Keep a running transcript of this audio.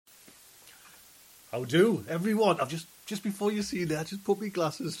How do, everyone? I've just before you see that, just put my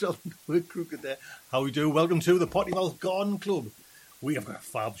glasses on. We're crooked there. How do? Welcome to the Potty Mouth Garden Club. We have got a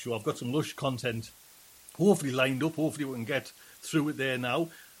fab show. I've got some lush content hopefully lined up. Hopefully we can get through it there now.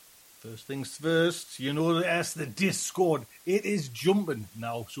 First things first, you know, yes, the Discord. It is jumping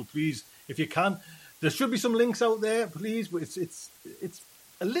now, so please, if you can, there should be some links out there, please. But it's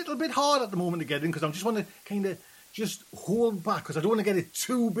a little bit hard at the moment to get in because I just want to kind of just hold back because I don't want to get it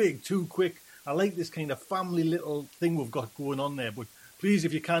too big, too quick. I like this kind of family little thing we've got going on there. But please,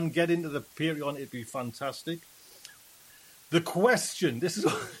 if you can get into the Patreon, it'd be fantastic. The question, this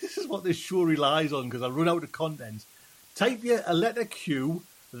is what this show relies on because I run out of content. Type your a letter Q.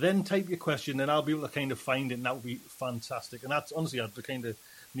 Then type your question, and I'll be able to kind of find it, and that would be fantastic. And that's honestly, I'd kind of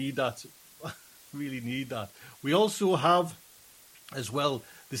need that, really need that. We also have, as well,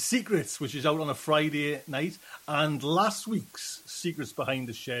 The Secrets, which is out on a Friday night. And last week's Secrets Behind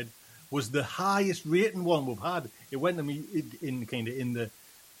the Shed was the highest rating one we've had. It went to me in the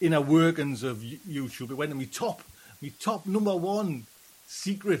inner workings of YouTube. It went to me top number one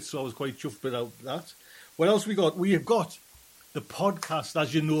secret. So I was quite chuffed about that. What else we got? We have got the podcast,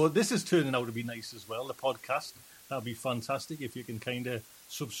 as you know, this is turning out to be nice as well, the podcast. That'd be fantastic if you can kind of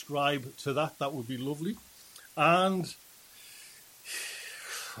subscribe to that. That would be lovely. And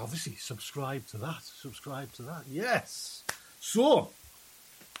obviously, subscribe to that. Yes. So,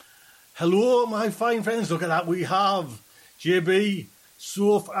 hello, my fine friends. Look at that. We have JB,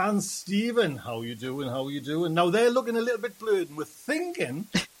 Soph and Stephen. How you doing? Now, they're looking a little bit blurred, and we're thinking,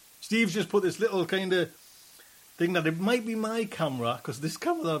 Steve's just put this little kind of thing that it might be my camera, because this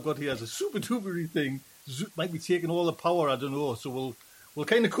camera that I've got here has a super dupery thing, might be taking all the power, I don't know. So we'll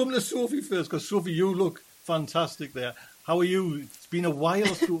kind of come to Sophie first, because Sophie, you look fantastic there. How are you? It's been a while,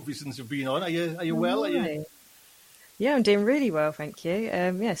 Sophie, since you've been on. Are you well? Are you? Yeah, I'm doing really well, thank you.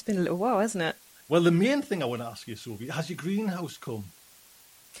 It's been a little while, hasn't it? Well, the main thing I want to ask you, Sophie, has your greenhouse come?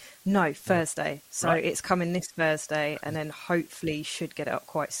 No, Thursday. So right. It's coming this Thursday, and then hopefully should get it up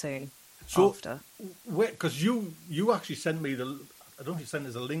quite soon. So, after. Because you actually sent me I don't know if you sent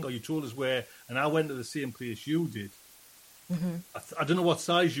us a link or you told us where, and I went to the same place you did. Mm-hmm. I don't know what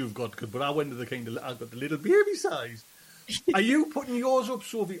size you've got, but I went to I got the little baby size. Are you putting yours up,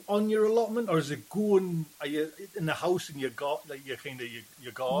 Sophie, on your allotment, or is it going? Are you in the house in your garden, like your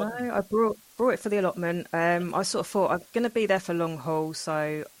garden? No, I brought it for the allotment. I sort of thought I'm going to be there for long haul,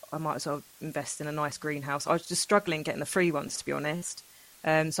 so I might as well invest in a nice greenhouse. I was just struggling getting the free ones, to be honest.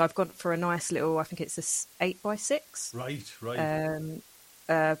 So I've gone for a nice little, I think it's a 8x6.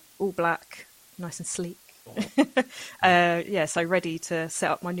 Right. All black, nice and sleek. Oh. So ready to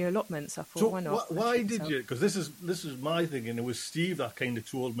set up my new allotments. I thought, why not? Why did you? Because this is my thing, and it was Steve that kind of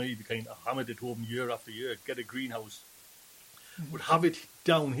told me to kind of hammer it home year after year, get a greenhouse, would have it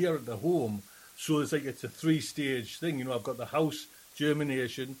down here at the home. So it's a 3-stage thing. You know, I've got the house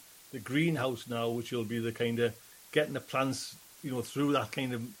germination, the greenhouse now, which will be the kind of getting the plants, you know, through that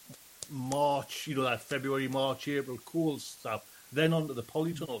kind of March, you know, that February, March, April, cold stuff, then onto the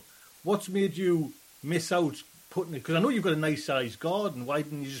polytunnel. What's made you miss out putting it? Because I know you've got a nice sized garden. Why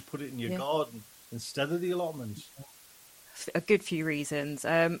didn't you just put it in your garden instead of the allotments? A good few reasons.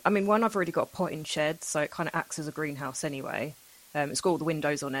 One, I've already got a potting shed, so it kind of acts as a greenhouse anyway. It's got all the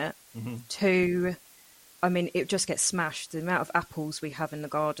windows on it. Mm-hmm. 2, it just gets smashed. The amount of apples we have in the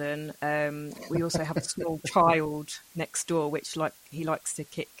garden. We also have a small child next door, which he likes to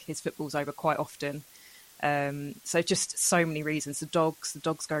kick his footballs over quite often. So just so many reasons. The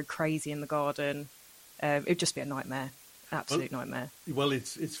dogs go crazy in the garden. It would just be a nightmare, absolute nightmare. Well,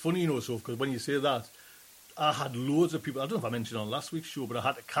 it's funny, you know, Soph, because when you say that, I had loads of people. I don't know if I mentioned on last week's show, but I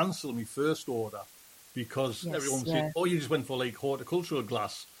had to cancel my first order because everyone said, "Oh, you just went for like horticultural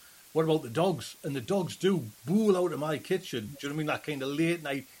glass. What about the dogs?" And the dogs do bool out of my kitchen. Do you know what I mean? That kind of late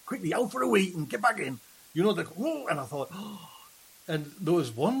night, quickly out for a wee and get back in. You know, and I thought, and there was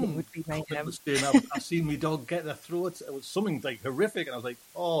one would be mayhem. I've seen my dog get their throat. It was something like horrific, and I was like,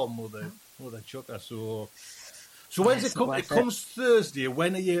 "Oh, mother chucker." So when's it come? It comes Thursday.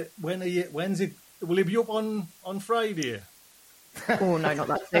 When's it? Will it be up on Friday? Oh no, not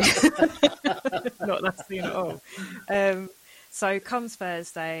that soon. Not that soon at all. So comes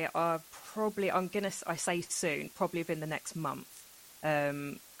Thursday. I say soon, probably within the next month,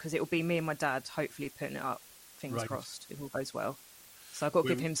 because it will be me and my dad hopefully putting it up. Fingers crossed, if all goes well. So I've got to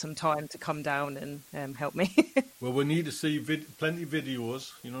give him some time to come down and help me. Well, we need to see plenty of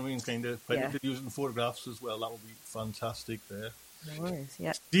videos, you know what I mean, kind of plenty of videos and photographs as well. That would be fantastic there. No worries,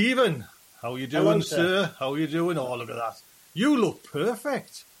 yeah. Stephen, how are you doing, sir? How are you doing? Oh, look at that. You look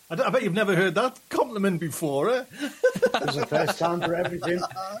perfect. I bet you've never heard that compliment before, eh? There's a first time for everything.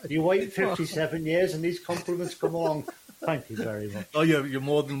 You wait 57 years and these compliments come along. Thank you very much. Oh, you're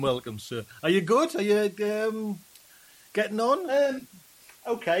more than welcome, sir. Are you good? Are you getting on?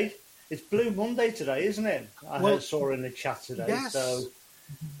 Okay. It's Blue Monday today, isn't it? I saw in the chat today. Yes. So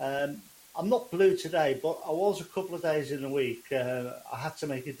I'm not blue today, but I was a couple of days in the week. I had to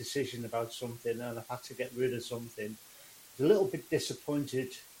make a decision about something and I had to get rid of something. A little bit disappointed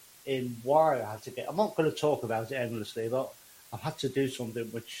in why I had to get. I'm not going to talk about it endlessly, but I've had to do something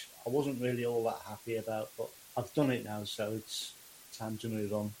which I wasn't really all that happy about, but I've done it now, so it's time to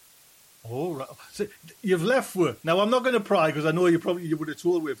move on. All right. So you've left work. Now, I'm not going to pry because I know you would have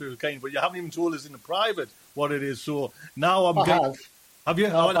told me if it was kind, but you haven't even told us in the private what it is. So now I'm getting. Have you?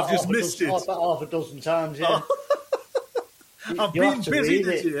 I've just missed it. About half a dozen times, yeah. I've been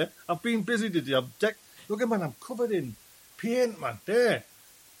busy today. Look at man, I'm covered in paint, man. There.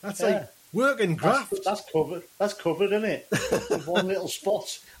 That's like work and graft. That's covered. That's covered, isn't it? With one little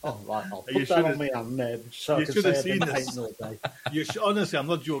spot. Oh, right. I'll put that on my hand there so I can say I've been painting all day. Honestly, I'm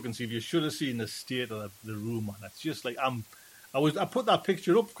not joking, Steve. You should have seen the state of the room, man. It's just like I put that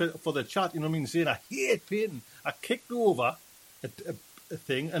picture up for the chat, you know what I mean, saying I hate painting. I kicked over a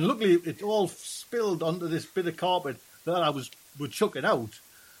thing, and luckily it all spilled onto this bit of carpet that I was chucking out.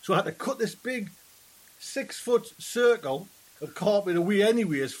 So I had to cut this big 6-foot circle of carpet away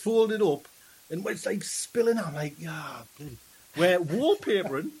anyways, fold it up, and it's like spilling out. I'm like, where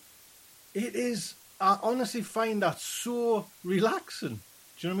wallpapering, it is, I honestly find that so relaxing.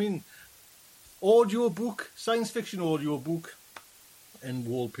 Do you know what I mean? Audiobook, science fiction audiobook, and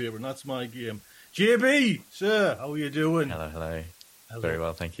wallpapering, that's my game. JB, sir, how are you doing? Hello. Very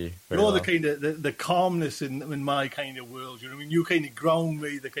well, thank you. You're the kind of the calmness in my kind of world. You know what I mean? You kind of ground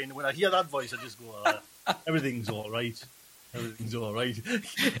me. The kind of when I hear that voice, I just go, everything's all right. Everything's all right.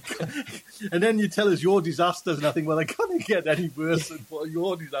 And then you tell us your disasters, and I think, well, I can't get any worse than what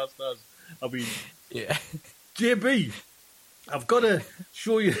your disasters. I mean, yeah. JB, I've got to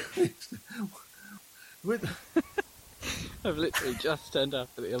show you. I've literally just turned up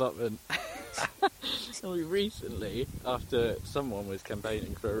at the allotment. And we recently, after someone was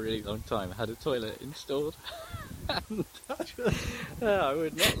campaigning for a really long time, had a toilet installed. And I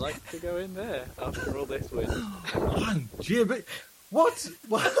would not like to go in there after all this wind. Man, JB, what?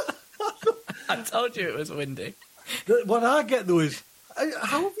 I told you it was windy. What I get though is,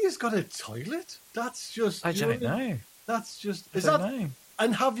 how have you got a toilet? That's just. I don't know. That's just. I don't know.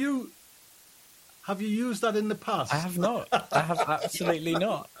 And have you used that in the past? I have not. I have absolutely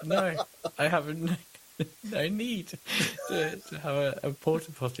not. No, I haven't. No need to have a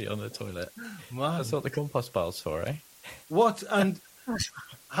porta potty on the toilet. Man. That's what the compost pile's for, eh? What? And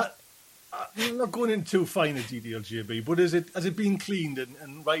I'm not going into too fine a detail, JB, but has it been cleaned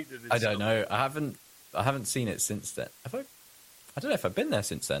and righted? I don't know. I haven't seen it since then. Have I? I don't know if I've been there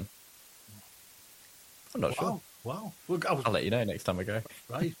since then. I'm not sure. Wow. I'll let you know next time I go.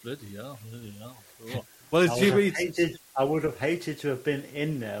 Right, bloody hell. Oh. Well, it's JB. I would have hated to have been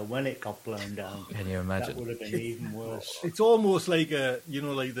in there when it got blown down. Can you imagine? That would have been even worse. It's almost like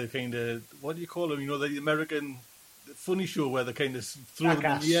like the kind of, what do you call them? You know, the American funny show where they kind of throw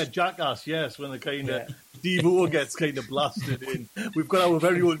Jackass. them in. Yeah, Jackass, yes, when the kind of Steve O gets kind of blasted in. We've got our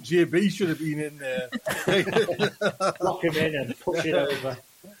very own JB should have been in there. Lock him in and push it over.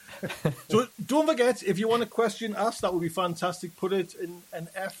 So don't forget, if you want a question asked, that would be fantastic. Put it in an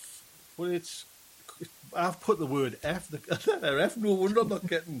F. I've put the word F. The letter F. No wonder I'm not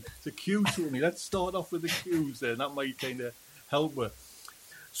getting the Q to me. Let's start off with the Q's there. That might kind of help her.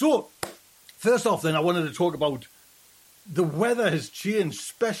 So, first off then, I wanted to talk about the weather has changed,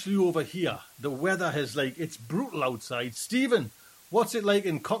 especially over here. The weather has, it's brutal outside. Stephen, what's it like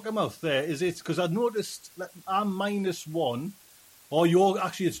in Cockermouth there? Is it, because I've noticed I'm -1, or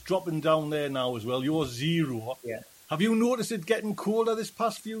it's dropping down there now as well. You're 0. Yeah. Have you noticed it getting colder this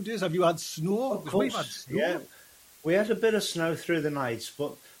past few days? Have you had snow? Of course, we've had snow. yeah. We had a bit of snow through the nights,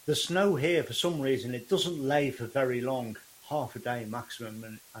 but the snow here, for some reason, it doesn't lay for very long, half a day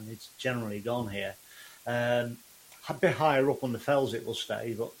maximum, and it's generally gone here. A bit higher up on the fells it will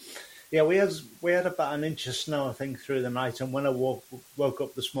stay, but yeah, we had about an inch of snow, I think, through the night, and when I woke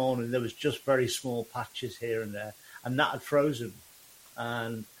up this morning, there was just very small patches here and there, and that had frozen,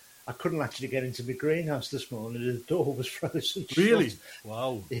 and I couldn't actually get into my greenhouse this morning. The door was frozen. Really? Shut.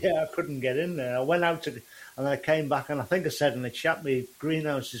 Wow. Yeah, I couldn't get in there. I went out and I came back, and I think I said in the chat, my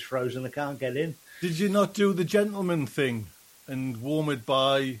greenhouse is frozen. I can't get in. Did you not do the gentleman thing and warm it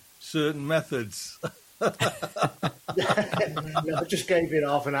by certain methods? No, I just gave it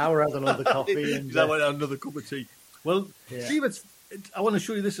half an hour, had another coffee. And I went out another cup of tea. Well, yeah. Steve, I want to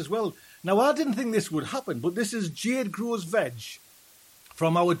show you this as well. Now, I didn't think this would happen, but this is Jade Grows Veg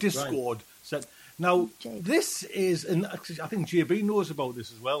from our Discord. Right. Now, this is, and actually, I think JB knows about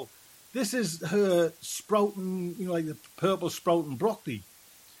this as well. This is her sprouting, like the purple sprouting broccoli.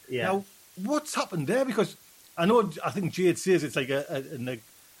 Yeah. Now, what's happened there? Because I think Jade says it's like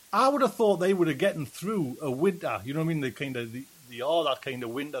I would have thought they would have gotten through a winter. You know what I mean? The kind of that kind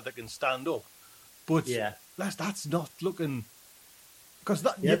of winter that can stand up. But that's not looking. Because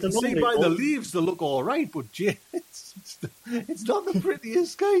you can see by the leaves they look all right, but Jade, it's not the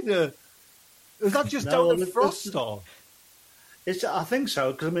prettiest kind of. Is that just down to frost or? I think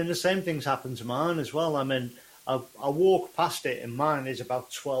so, because the same things happen to mine as well. I walk past it, and mine is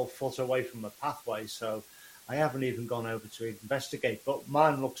about 12 foot away from the pathway, so I haven't even gone over to investigate. But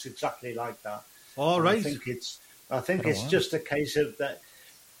mine looks exactly like that. All right. I think it's just a case of that.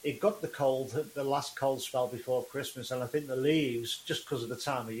 It got the last cold spell before Christmas, and I think the leaves, just because of the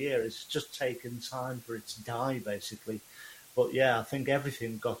time of year, it's just taken time for it to die, basically. But yeah, I think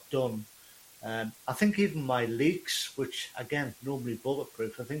everything got done. I think even my leeks, which again normally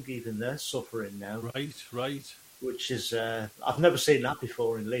bulletproof, I think even they're suffering now. Right. Which is I've never seen that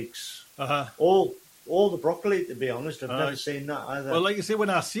before in leeks. Uh-huh. All the broccoli, to be honest, I've never seen that either. Well, like I say, when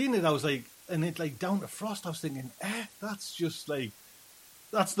I seen it, I was like, and it like down to frost, I was thinking, that's just like,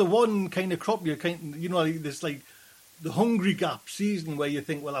 that's the one kind of crop you like this like the hungry gap season where you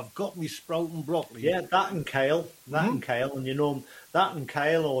think, well, I've got me sprouting broccoli. Yeah, that and kale, and that and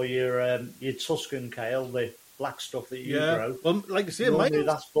kale, or your Tuscan kale, the black stuff that you grow. Well, like I say,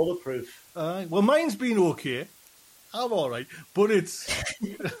 that's bulletproof. Well, mine's been okay. I'm all right, but it's.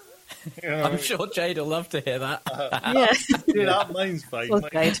 I'm sure Jade will love to hear that. Mine's fine.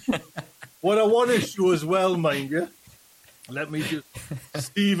 What I want to show as well, mind you, let me just.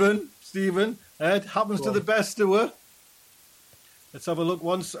 Stephen, it happens to the best of her. Let's have a look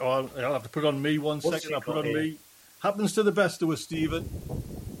once. Oh, I'll have to put on me one second. I'll put on me. Happens to the best of us, Stephen.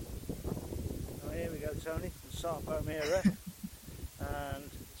 Oh, here we go, Tony. The Sarpomera. And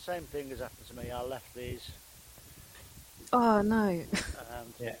the same thing has happened to me. I left these. Oh, no.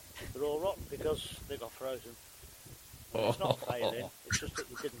 And they're all rotten because they got frozen. It's not failing. It's just that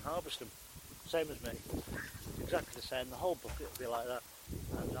we didn't harvest them. Same as me. It's exactly the same. The whole bucket will be like that.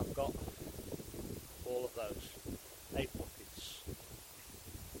 And I've got all of those. 8 buckets.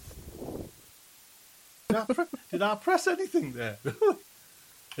 Did I press anything there?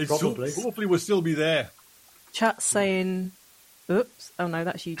 Probably. Hopefully we'll still be there. Chat saying, oops. Oh, no,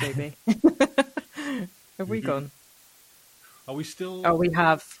 that's you, JB. Have we gone? Are we still? Oh, we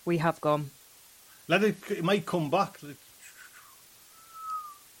have gone. It might come back.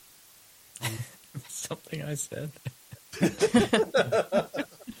 Something I said.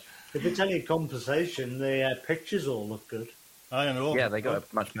 If it's any conversation, the pictures all look good. I know. Yeah, they got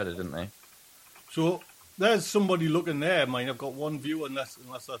it much better, didn't they? So there's somebody looking there. I've got one view, unless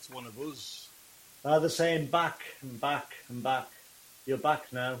that's one of us. They're saying back and back and back. You're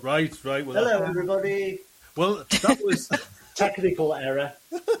back now. Right. Well, hello, everybody. Well, that was technical error.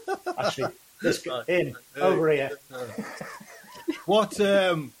 Actually, over here. What?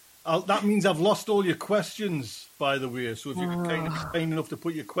 That means I've lost all your questions, by the way. So if you can kind enough to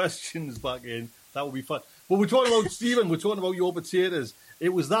put your questions back in, that would be fun. But we're talking about Stephen. We're talking about your potatoes. It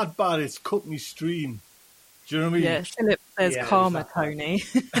was that bad. It's cut me stream. Do you know what I mean? Yeah, Philip says karma, Tony.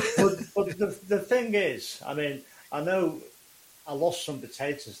 but the thing is, I know I lost some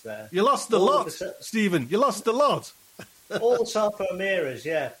potatoes there. You lost a lot, Stephen. You lost a lot. All the Sarpomeras,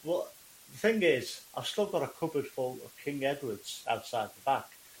 yeah. Well, the thing is, I've still got a cupboard full of King Edwards outside the back.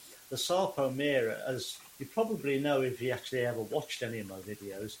 The Sarpomera, as you probably know if you actually ever watched any of my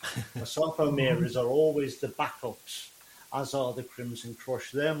videos, the Sarpomeras are always the backups, as are the Crimson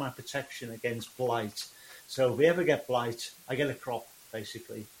Crush. They're my protection against blight. So if we ever get blight, I get a crop,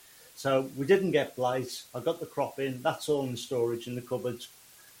 basically. So we didn't get blight. I got the crop in. That's all in storage in the cupboard.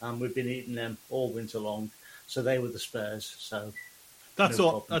 And we've been eating them all winter long. So they were the spares. So that's no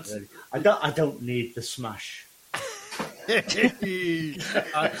all. That's... I don't need the smash. Hey,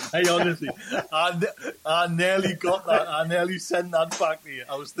 honestly, I nearly got that. I nearly sent that back to you.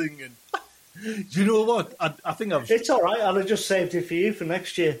 I was thinking, do you know what? I think I've. It's all right. I'll have just saved it for you for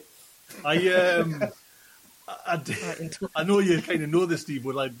next year. I know you kind of know this, Steve,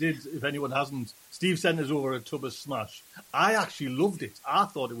 but I did. If anyone hasn't, Steve sent us over a tub of smash. I actually loved it. I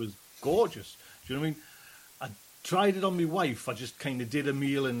thought it was gorgeous. Do you know what I mean? I tried it on my wife. I just kind of did a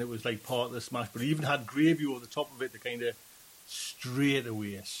meal and it was like part of the smash, but it even had gravy over the top of it to kind of straight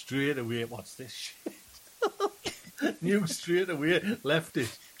away, what's this shit? Knew straight away, left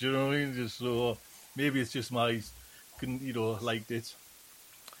it. Do you know what I mean? Just so maybe it's just my liked it.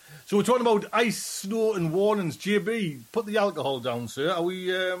 So we're talking about ice, snow, and warnings. JB, put the alcohol down, sir. Are we?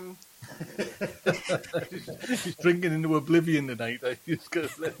 He's drinking into oblivion tonight.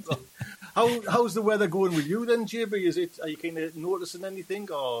 How's the weather going with you then, JB? Are you kind of noticing anything,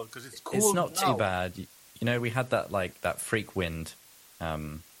 or because it's cold? It's not now? too bad. We had that freak wind,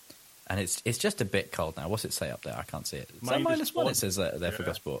 and it's just a bit cold now. What's it say up there? I can't see it. Is that -1? It says there for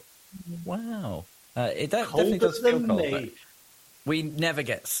Gosport. Wow, it definitely does feel cold. We never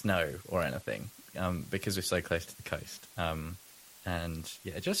get snow or anything because we're so close to the coast, and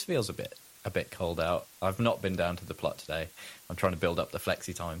yeah, it just feels a bit cold out. I've not been down to the plot today. I'm trying to build up the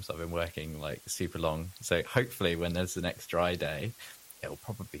flexi time, so I've been working like super long. So hopefully, when there's the next dry day, it'll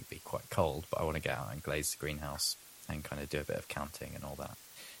probably be quite cold. But I want to get out and glaze the greenhouse and kind of do a bit of counting and all that.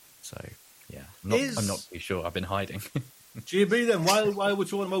 So yeah, I'm not too sure. I've been hiding. JB, then while we're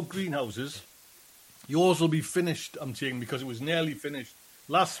talking about greenhouses. Yours will be finished, I'm saying, because it was nearly finished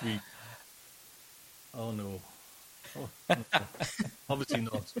last week. Oh, no. Obviously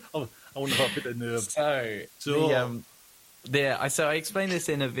not. I wonder if I fit a nerve. So I explained this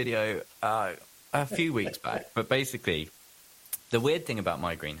in a video a few weeks back, but basically, the weird thing about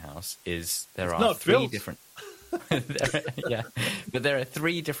my greenhouse is there are three different... but there are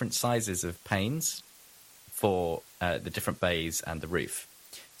 3 different sizes of panes for the different bays and the roof.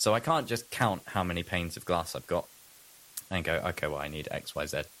 So I can't just count how many panes of glass I've got and go, okay, well, I need X, Y,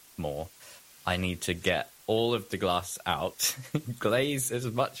 Z more. I need to get all of the glass out, glaze as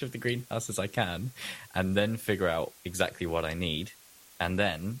much of the greenhouse as I can, and then figure out exactly what I need. And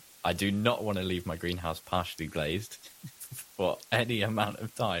then I do not want to leave my greenhouse partially glazed for any amount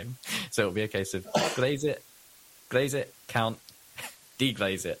of time. So it'll be a case of glaze it, count,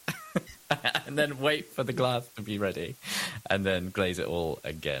 deglaze it. And then wait for the glass to be ready, and then glaze it all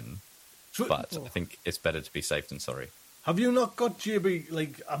again. But I think it's better to be safe than sorry. Have you not got,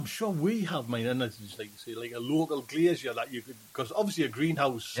 JB, I'm sure we have, mine, and it's just like a local glazier that you could, because obviously a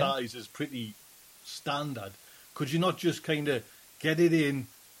greenhouse size is pretty standard. Could you not just kind of get it in,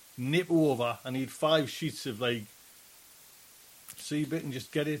 nip over, and need 5 sheets of sea-bit and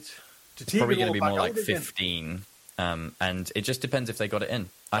just get it to take probably it going to be more like again? 15. And it just depends if they got it in.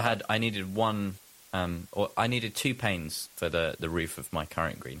 I needed 2 panes for the roof of my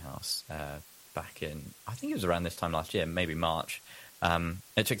current greenhouse back in, I think it was around this time last year, maybe March.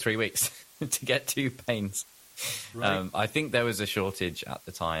 It took 3 weeks to get 2 panes. Right. I think there was a shortage at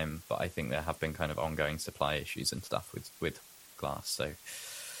the time, but I think there have been kind of ongoing supply issues and stuff with glass. So,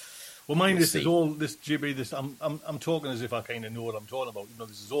 well, mine this is all this, JB. This I'm talking as if I kind of know what I'm talking about.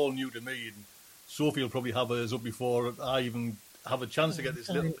 This is all new to me, and Sophie will probably have hers up before I even have a chance to get this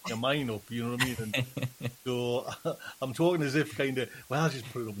little thing of mine up, you know what I mean? And so I'm talking as if kind of, well, I'll just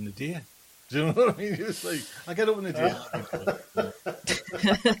put it up in the day. Do you know what I mean? It's like, I get up in the day.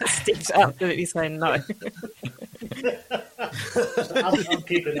 Steve's absolutely saying no. I'm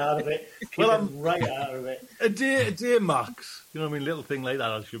keeping out of it. I'm right out of it. A day max. You know what I mean? Little thing like that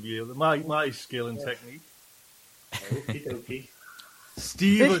I should be able to. My skill and technique. Okie dokie.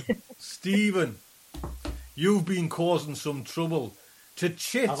 Stephen, you've been causing some trouble. To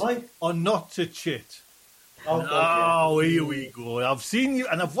chit or not to chit? Oh, here we go. I've seen you,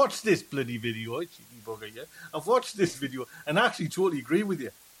 and I've watched this bloody video. Cheeky bugger, yeah. I've watched this video, and I actually totally agree with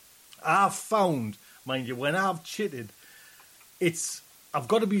you. I've found, mind you, when I've chitted, I've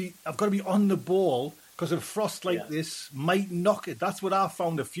got to be on the ball, because a frost like this might knock it. That's what I've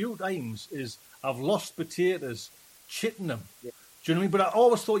found a few times, is I've lost potatoes chitting them. Yeah. Do you know what I mean? But I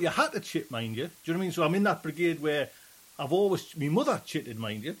always thought you had to chit, mind you. Do you know what I mean? So I'm in that brigade where my mother chitted,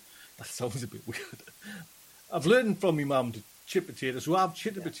 mind you. That sounds a bit weird. I've learned from my mum to chip potatoes, so I've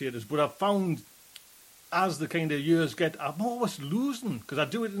chitted potatoes, but I've found as the kind of years get, I'm always losing, because I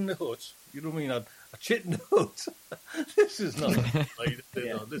do it in the hut. You know what I mean? I chit in the hut. This is not right.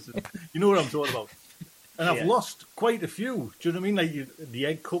 This is, you know what I'm talking about. And I've lost quite a few. Do you know what I mean? Like the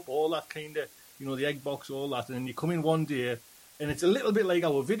egg cup, all that kind of, the egg box, all that. And then you come in one day, and it's a little bit like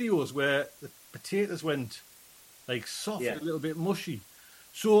our videos where the potatoes went like soft, a little bit mushy.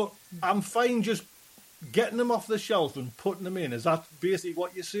 So I'm fine just getting them off the shelf and putting them in. Is that basically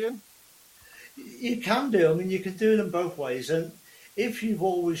what you're saying? You can do. I mean, you can do them both ways. And if you've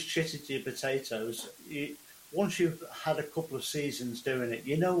always chitted your potatoes, once you've had a couple of seasons doing it,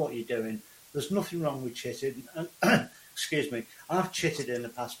 you know what you're doing. There's nothing wrong with chitting. And, excuse me, I've chitted in the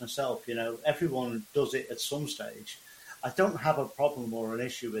past myself. Everyone does it at some stage. I don't have a problem or an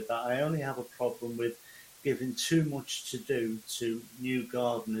issue with that. I only have a problem with giving too much to do to new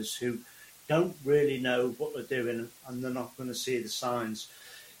gardeners who don't really know what they're doing, and they're not going to see the signs.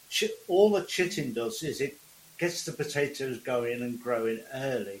 All the chitting does is it gets the potatoes going and growing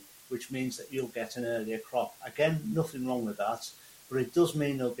early, which means that you'll get an earlier crop. Again, nothing wrong with that, but it does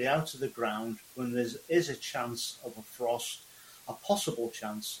mean they'll be out of the ground when there is a chance of a frost, a possible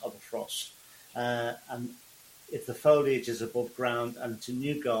chance of a frost. And if the foliage is above ground and it's a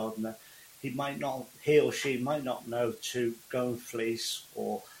new gardener, he or she might not know to go and fleece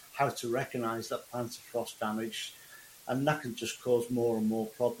or how to recognise that plants are frost damaged, and that can just cause more and more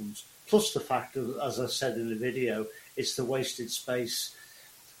problems. Plus the fact of, as I said in the video, it's the wasted space.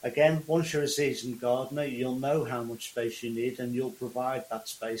 Again, once you're a seasoned gardener, you'll know how much space you need and you'll provide that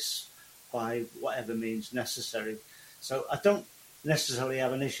space by whatever means necessary. So I don't necessarily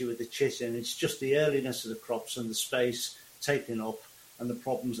have an issue with the chitting. It's just the earliness of the crops and the space taken up and the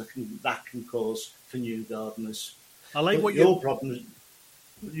problems that can cause for new gardeners. I like but what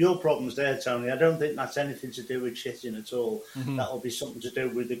your problems there, Tony. I don't think that's anything to do with chitting at all. Mm-hmm. That'll be something to do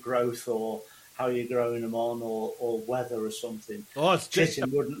with the growth or how you're growing them on, or weather or something. Oh, it's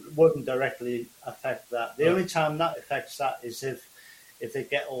chitting wouldn't directly affect that. The only time that affects that is if they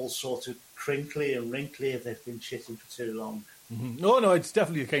get all sort of crinkly and wrinkly if they've been chitting for too long. Mm-hmm. No, it's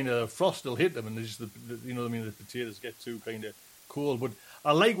definitely a kind of frost will hit them, and there's the the potatoes get too kind of cold. But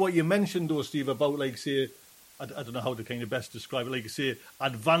I like what you mentioned though, Steve, about like say, I don't know how to kind of best describe it, like say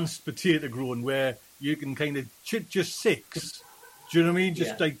advanced potato growing where you can kind of chit just 6. Do you know what I mean?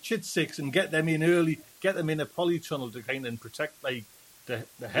 Just like chit 6 and get them in early, get them in a polytunnel to kind of protect like the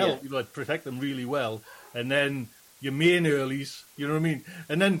help, protect them really well, and then your main earlies, you know what I mean?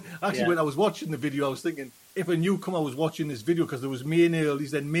 And then actually when I was watching the video, I was thinking if a newcomer was watching this video because there was main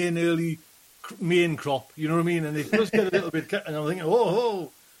earlies, then main early, main crop, you know what I mean? And it does get a little bit, and I'm thinking,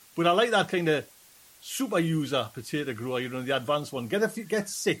 oh, but I like that kind of super user potato grower, the advanced one. Get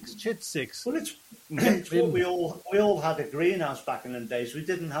 6, chit 6. Well, it's what we all had a greenhouse back in the days. We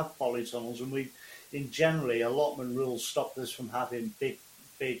didn't have polytunnels, and in generally allotment rules stopped us from having big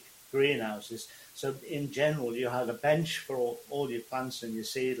greenhouses. So in general, you had a bench for all your plants and your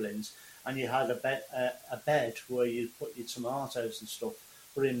seedlings, and you had a bed where you put your tomatoes and stuff.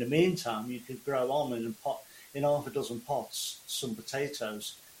 But in the meantime, you could grow on in half a dozen pots some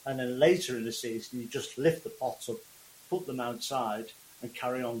potatoes. And then later in the season, you just lift the pots up, put them outside, and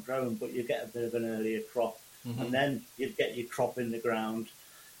carry on growing. But you get a bit of an earlier crop, and then you'd get your crop in the ground,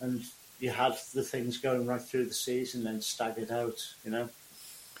 and you have the things going right through the season, then staggered out.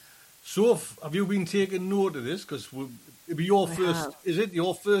 So, have you been taking note of this? Because it'll be your first. Is it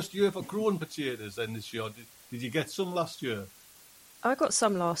your first year for growing potatoes? Then this year, did you get some last year? I got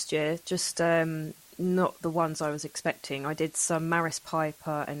some last year, just not the ones I was expecting. I did some Maris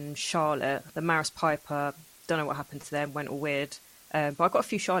Piper and Charlotte. The Maris Piper, don't know what happened to them, went all weird. But I got a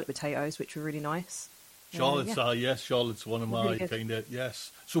few Charlotte potatoes, which were really nice. Charlotte's, yes, Charlotte's one of my really kind of,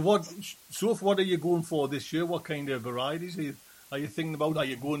 yes. So what are you going for this year? What kind of varieties are you thinking about? Are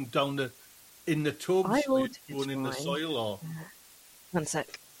you going down in the tubs? Are you going in the soil? Or? One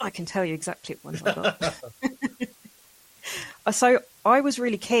sec. I can tell you exactly what ones I got. So I was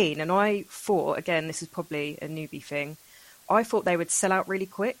really keen, and I thought, again, this is probably a newbie thing, I thought they would sell out really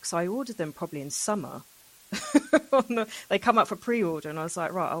quick, so I ordered them probably in summer. They come up for pre-order, and I was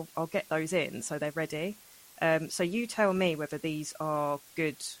like, right, I'll get those in, so they're ready. So you tell me whether these are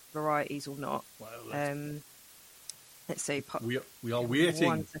good varieties or not. Well, let's see. We are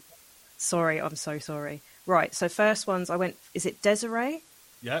waiting. Sorry, I'm so sorry. Right, so first ones I went, is it Desiree?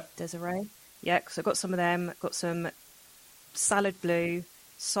 Yeah. Desiree? Yeah, so I got some of them, got some Salad Blue,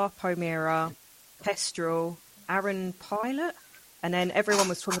 Sarpomira, Kestrel, Aaron Pilot, and then everyone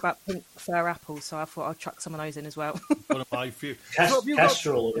was talking about pink fir apples, so I thought I'd chuck some of those in as well. One of my favourite.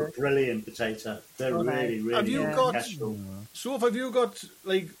 Kestrel are a brilliant potato. They're really have you got? Kestrel. So have you got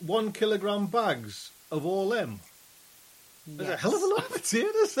like 1 kilogram bags of all them? There's a hell of a lot of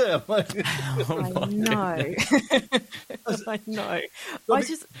potatoes there. I know. I know.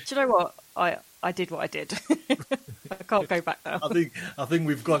 Do you know what? I did what I did. I can't go back now. I think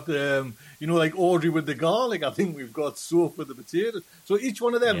we've got like Audrey with the garlic. I think we've got Soph with the potatoes. So each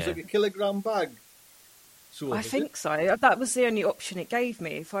one of them is like a kilogram bag. So I think so. That was the only option it gave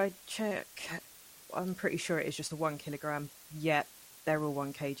me. If I check, I'm pretty sure it is just a 1 kilogram. Yep, they're all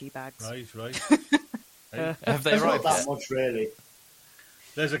 1 kg bags. Right. Have they arrived not that yet? much, really.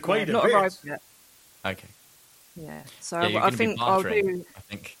 There's quite a not bit. Arrived yet. Okay. Yeah. So I think I'll do. I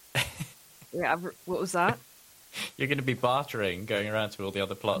think. Yeah. What was that? You're going to be bartering, going around to all the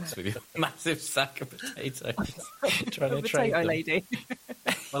other plots with your massive sack of potatoes, trying to trade them. Lady.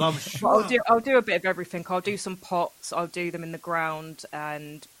 Well, I'm sure. I'll do a bit of everything. I'll do some pots. I'll do them in the ground,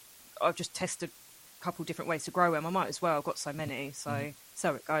 and I've just tested couple different ways to grow them. I might as well. I've got so many, so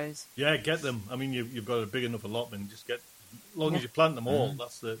how it goes. Yeah, get them. I mean, you've got a big enough allotment. Just get, as long as you plant them all.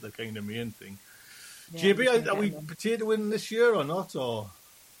 That's the kind of main thing. Yeah, JB, are we potatoing this year or not? Or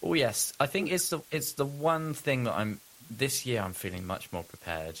Oh yes, I think it's the one thing that this year I'm feeling much more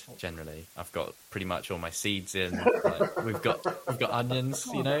prepared. Generally, I've got pretty much all my seeds in. Like, we've got onions,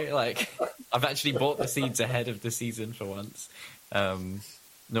 you know. Like I've actually bought the seeds ahead of the season for once.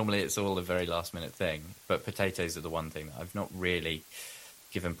 Normally it's all a very last minute thing, but potatoes are the one thing that I've not really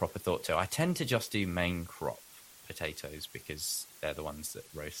given proper thought to. I tend to just do main crop potatoes because they're the ones that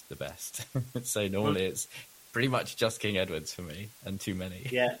roast the best. So normally it's pretty much just King Edwards for me, and too many.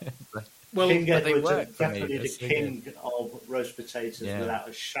 Yeah. well, King Edwards work is for me. definitely the That's so king of roast potatoes, without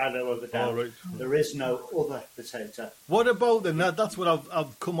a shadow of a doubt. right. There is no other potato. What about then? That's what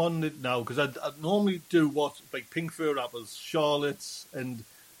I've come on it now, because I normally do what, like pink fir apples, Charlottes, and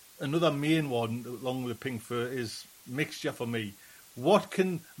another main one along with the pink fir is mixture for me. What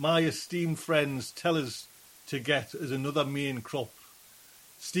can my esteemed friends tell us to get as another main crop?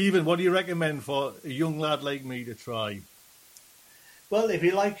 Stephen, what do you recommend for a young lad like me to try? Well, if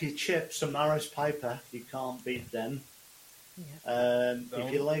you like your chips and Maris Piper, you can't beat them.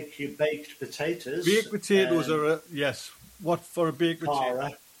 If you like your baked potatoes... Baked potatoes are, yes. What for a baked potato?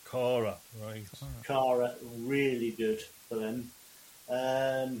 Cara, right. Cara, really good for them.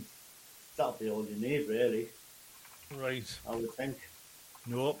 That'll be all you need, really. Right. I would think.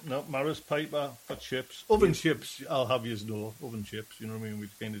 No, Maris Piper for chips. Oven chips, I'll have you know. Oven chips, you know what I mean? We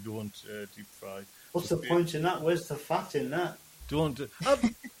kind of don't deep fry. What's the point in that? Where's the fat in that? Don't.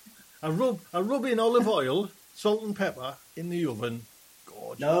 I rub in olive oil, salt and pepper in the oven.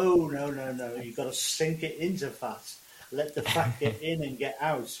 Gorgeous. No. You've got to sink it into fat. Let the fat get in and get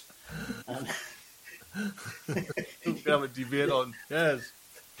out. And we have a debate on. Yes.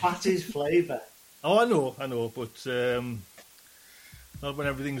 Fat is flavour. Oh, I know, but not when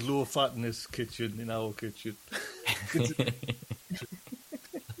everything's low fat in this kitchen, in our kitchen.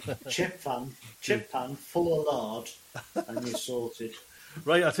 Chip pan full of lard, and you're sorted.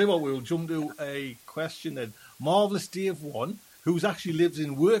 Right, I'll tell you what, we'll jump to a question then. Marvellous Dave 1, who's actually lives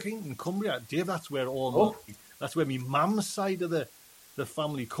in Working in Cumbria. Dave, that's where that's where my mum's side of the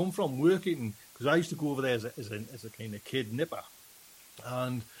family come from, Working, because I used to go over there as a kind of kid nipper.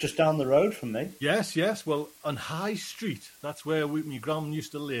 And just down the road from me. Yes. Well, on High Street, that's where my gran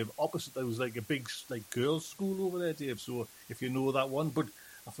used to live. Opposite, there was like a big girls' school over there, Dave. So if you know that one, but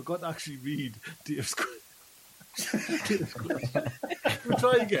I forgot to actually read Dave's question. We'll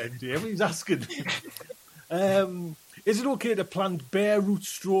try again, Dave. He's asking. Is it okay to plant bare root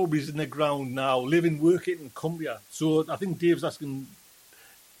strawberries in the ground now? Living, working in Cumbria. So I think Dave's asking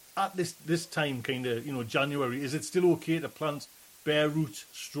at this time, kind of, January. Is it still okay to plant bare root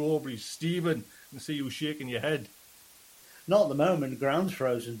strawberries? Stephen, I can see you shaking your head. Not at the moment. The ground's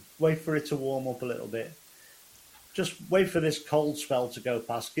frozen. Wait for it to warm up a little bit. Just wait for this cold spell to go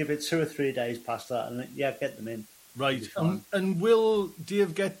past. Give it 2 or 3 days past that, and get them in. Right. And will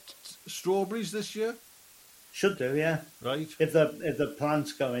Dave get strawberries this year? Should do, yeah. Right. If the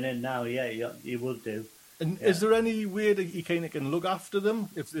plant's going in now, you would do. And is there any way that you kind of can look after them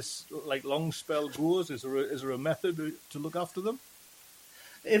if this long spell goes? Is there a method to look after them?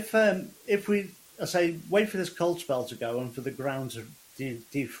 If we wait for this cold spell to go and for the ground to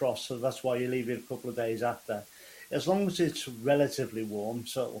defrost, so that's why you leave it a couple of days after. As long as it's relatively warm,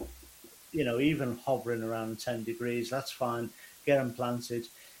 so even hovering around 10 degrees, that's fine. Get them planted.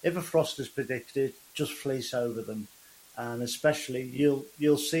 If a frost is predicted, just fleece over them, and especially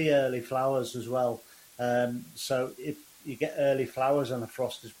you'll see early flowers as well. So if you get early flowers and a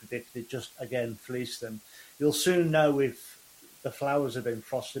frost is predicted, just again fleece them. You'll soon know if the flowers have been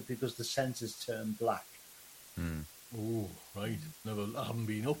frosted because the centres turn black. Oh, right. I haven't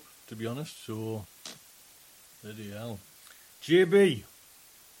been up, to be honest, so bloody hell. JB,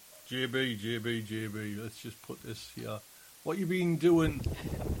 let's just put this here. What you been doing?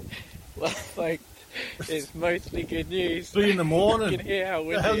 Well, it's mostly good news. 3 in the morning. You can hear how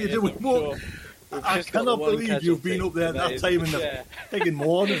what the hell are you doing? Sure. I cannot believe you've been up there that time in the friggin'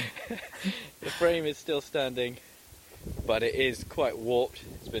 morning. The frame is still standing, but it is quite warped.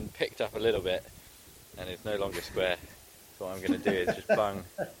 It's been picked up a little bit, and it's no longer square. So what I'm going to do is just bung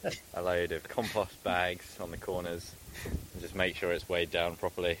a load of compost bags on the corners and just make sure it's weighed down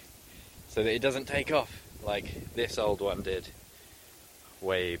properly so that it doesn't take off like this old one did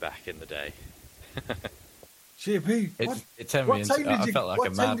way back in the day. JP, it turned me into, I felt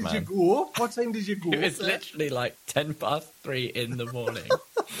like a madman. What time did you go? It was literally like 3:10 in the morning.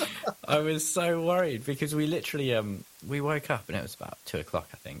 I was so worried because we literally we woke up and it was about 2:00,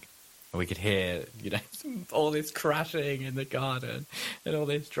 I think, And we could hear, all this crashing in the garden and all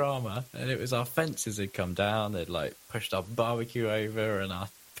this drama. And it was our fences had come down. They'd pushed our barbecue over and our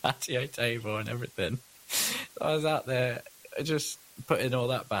patio table and everything. So I was out there just putting all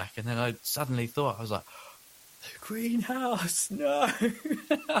that back. And then I suddenly thought, I was like, the greenhouse, no.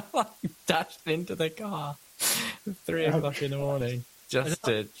 I dashed into the car at 3 o'clock in the morning just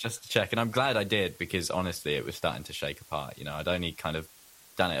to check. And I'm glad I did, because honestly, it was starting to shake apart. I'd only kind of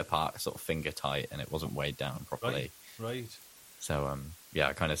done it apart, sort of finger tight, and it wasn't weighed down properly. Right. So,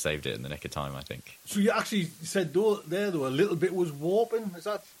 I kind of saved it in the nick of time, I think. So you actually said though a little bit was warping. Was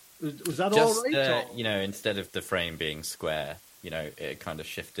that just, all right? Instead of the frame being square, it kind of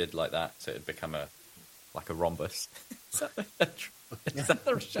shifted like that, so it become like a rhombus. Is that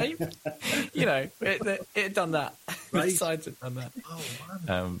the shape? It had done that. Right. The sides had done that. Oh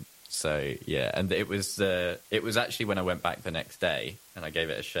man. So yeah, and it was actually when I went back the next day and I gave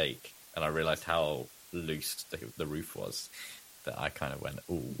it a shake and I realised how loose the roof was, that I kind of went,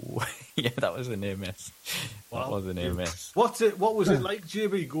 ooh, yeah, that was a near miss. Wow. That was a near miss. What was it like,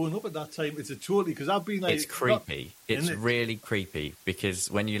 JB, going up at that time? It's because I've been it's creepy. It's really creepy, because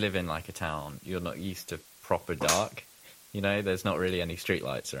when you live in a town, you're not used to proper dark. There's not really any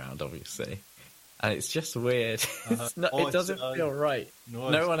streetlights around, obviously. And it's just weird. It doesn't feel right.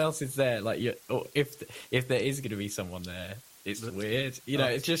 No one else is there. Or if there is going to be someone there, it's weird.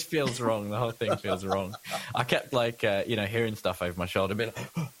 It just feels wrong. The whole thing feels wrong. I kept hearing stuff over my shoulder, being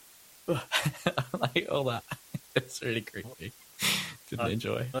like all that. It's really creepy. Didn't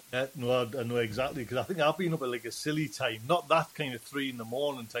enjoy. No, I know exactly, because I think I've been up at a silly time, not that kind of 3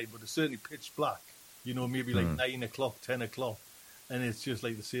 a.m. time, but it's certainly pitch black. Maybe 9 o'clock, 10 o'clock. And it's just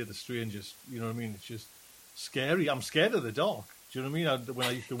like they say, the strangers, you know what I mean? It's just scary. I'm scared of the dark. Do you know what I mean? When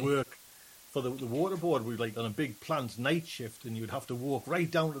I used to work for the water board, we were on a big plant night shift, and you'd have to walk right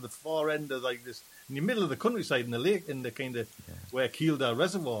down to the far end of this, in the middle of the countryside, in the lake, in the kind of where Keeldar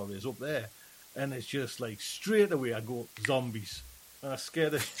Reservoir is up there. And it's just straight away I go, zombies. And I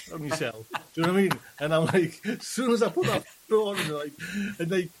scare the shit out of myself. Do you know what I mean? And I'm as soon as I put that door on,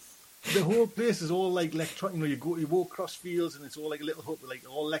 the whole place is all electronic. You walk across fields and it's all a little hut with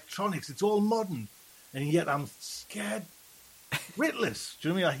all electronics. It's all modern, and yet I'm scared witless. Do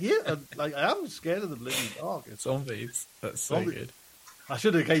you know what I mean? I am scared of the bloody dark. It's zombies. That's so good. I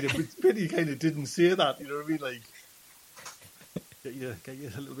should have pity didn't say that. You know what I mean? Get you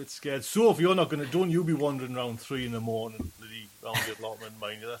a little bit scared. So if you're not going to, don't you be wandering around 3 a.m. bloody round your allotment,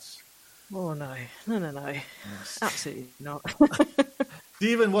 mind you. That's. Oh no. Yes. Absolutely not.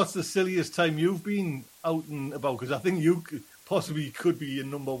 Stephen, what's the silliest time you've been out and about? Because I think you could be your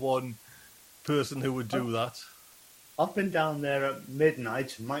number one person who would do that. I've been down there at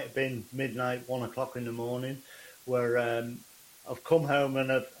midnight. It might have been midnight, 1 o'clock in the morning, where I've come home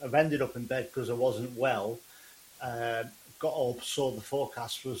and I've ended up in bed because I wasn't well. Got up, saw the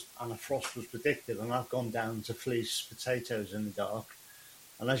forecast and a frost was predicted, and I've gone down to fleece potatoes in the dark.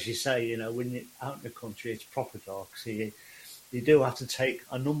 And as you say, when you're out in the country, it's proper dark. So you do have to take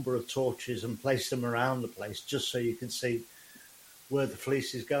a number of torches and place them around the place just so you can see where the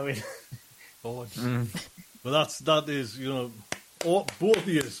fleece is going. Well, that is, both of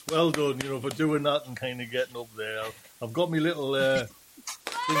you, well done, for doing that and kind of getting up there. I've got my little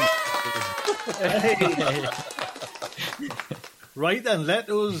Right then, let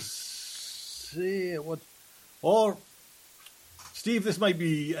us see what. Or Steve, this might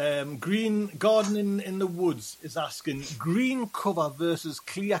be green gardening in the woods is asking green cover versus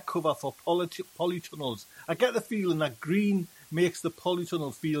clear cover for polytunnels. I get the feeling that green makes the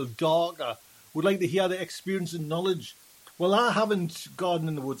polytunnel feel darker. Would like to hear the experience and knowledge. Well, I haven't gardened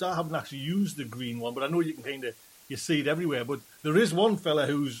in the woods. I haven't actually used the green one, but I know you can you see it everywhere. But there is one fella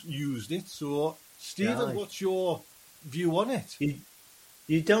who's used it. So, Stephen, what's your view on it?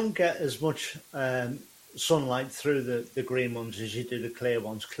 You don't get as much sunlight through the green ones as you do the clear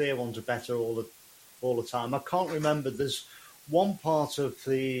ones. Clear ones are better all the time. I can't remember. There's one part of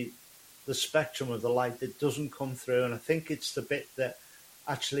the spectrum of the light that doesn't come through, and I think it's the bit that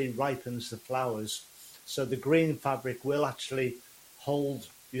actually ripens the flowers. So the green fabric will actually hold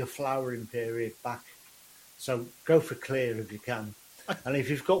your flowering period back. So go for clear if you can. And if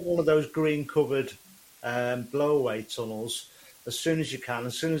you've got one of those green covered blow-away tunnels, as soon as you can,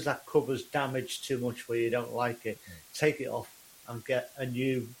 as soon as that cover's damaged too much where you don't like it, take it off and get a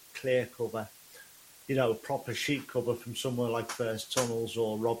new clear cover. A proper sheet cover from somewhere like First Tunnels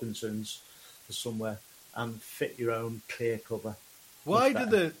or Robinson's or somewhere, and fit your own clear cover. Why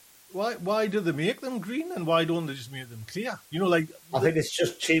do they make them green, and why don't they just make them clear? I think it's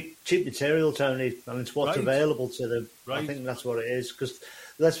just cheap material, Tony, and it's what's available to them. Right. I think that's what it is, because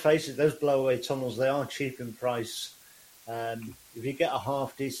let's face it, those blowaway tunnels, they are cheap in price. If you get a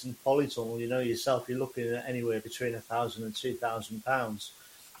half decent polytunnel, you know yourself, you're looking at anywhere between £1,000 and £2,000.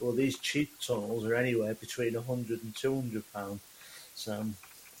 Well, these cheap tunnels are anywhere between £100 and £200. So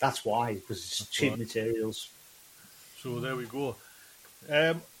that's why, because it's cheap materials. So there we go.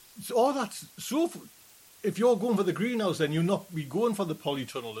 If you're going for the greenhouse, then you'll not be going for the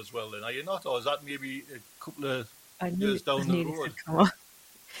polytunnel as well, then, are you not? Or is that maybe a couple of years down the road?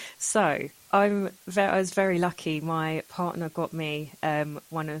 So I was very lucky. My partner got me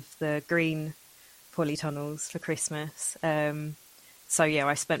one of the green polytunnels for Christmas. So yeah,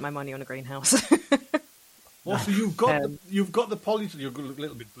 I spent my money on a greenhouse. Well, so you've got the polytunnel. You're a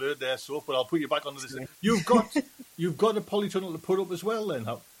little bit blurred there, so but I'll put you back onto this. You've got a polytunnel to put up as well, then.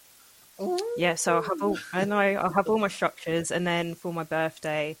 Yeah, so I'll have all my structures, and then for my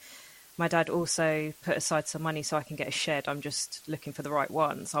birthday, my dad also put aside some money so I can get a shed. I'm just looking for the right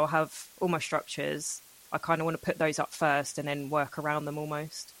one. So I'll have all my structures. I kind of want to put those up first and then work around them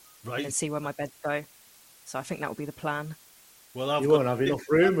almost, right, and see where my beds go. So I think that will be the plan. Well, you won't have enough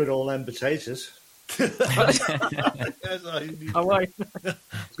room with all them potatoes. Yes, I won't. I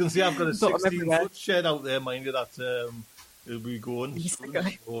was going to say I've got a 16-foot shed out there, mind you, that it'll be going. So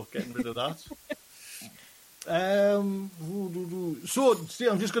getting rid of that. So, see,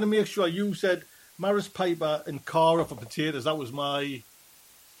 I'm just going to make sure you said Maris Piper and Cara for potatoes. That was my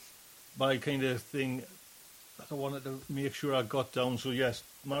kind of thing that I wanted to make sure I got down. So, yes,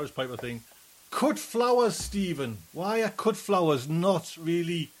 Maris Piper thing. Cut flowers, Stephen. Why are cut flowers not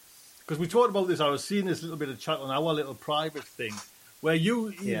really... Because we talked about this, I was seeing this little bit of chat on our little private thing, where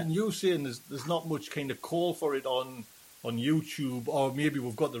you saying there's not much kind of call for it on YouTube, or maybe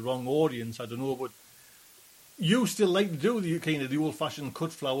we've got the wrong audience, I don't know, but you still like to do the old fashioned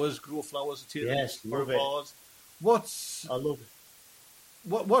cut flowers, grow flowers, yes, love it. I love it.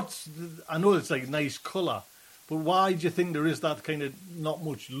 I know it's like nice colour, but why do you think there is that kind of not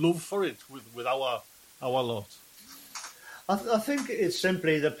much love for it with our lot? I think it's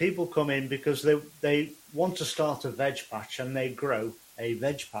simply that people come in because they want to start a veg patch and they grow a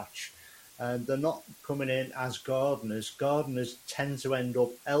veg patch. And they're not coming in as gardeners. Gardeners tend to end up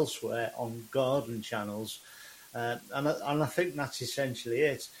elsewhere on garden channels. And I think that's essentially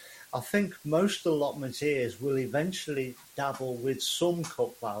it. I think most allotmenteers will eventually dabble with some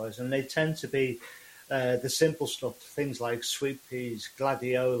cut flowers, and they tend to be the simple stuff, things like sweet peas,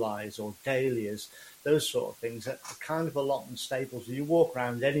 gladiolis or dahlias, those sort of things that are kind of allotment staples. You walk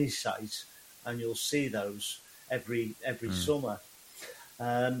around any site and you'll see those every summer.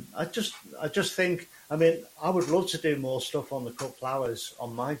 I just think, I mean, I would love to do more stuff on the cut flowers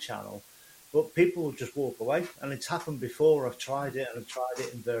on my channel, but people will just walk away. And it's happened before. I've tried it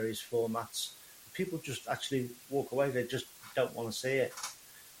in various formats. People just actually walk away. They just don't want to see it,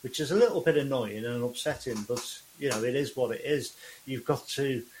 which is a little bit annoying and upsetting, but you know, it is what it is. You've got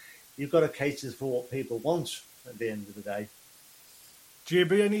to cater for what people want at the end of the day.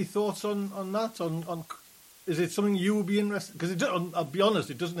 JB, any thoughts on that? On is it something you would be interested? Because I'll be honest,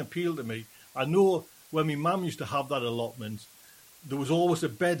 it doesn't appeal to me. I know when my mum used to have that allotment, there was always a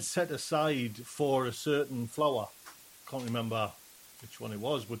bed set aside for a certain flower. Can't remember which one it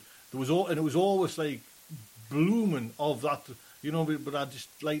was, but there was and it was always like blooming of that, you know. But I just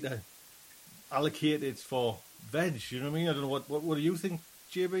like to allocate it for veg. You know what I mean? I don't know what do you think,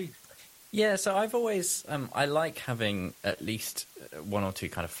 JB? Yeah, so I've always I like having at least one or two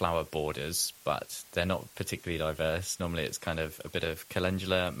kind of flower borders, but they're not particularly diverse. Normally, it's kind of a bit of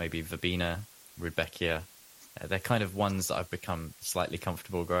calendula, maybe verbena, rudbeckia. They're kind of ones that I've become slightly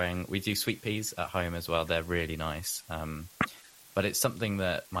comfortable growing. We do sweet peas at home as well. They're really nice. But it's something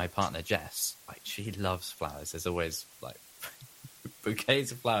that my partner Jess, like, she loves flowers. There's always like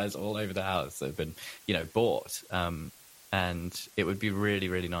bouquets of flowers all over the house that have been, bought. And it would be really,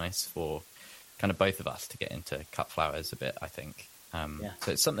 really nice for kind of both of us to get into cut flowers a bit, I think.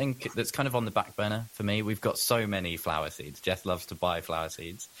 So it's something that's kind of on the back burner for me. We've got so many flower seeds. Jess loves to buy flower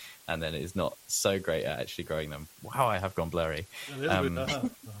seeds, and then is not so great at actually growing them. Wow, I have gone blurry. The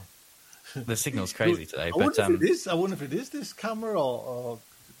signal's crazy today. I wonder if it is this camera or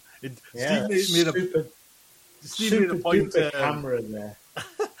Steve made a point. Camera there.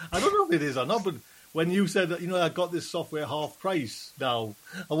 I don't know if it is or not, but when you said that, I got this software half price now,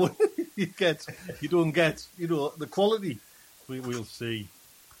 I wonder if you don't get, the quality. We'll see.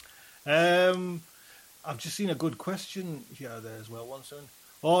 I've just seen a good question here there as well. One second.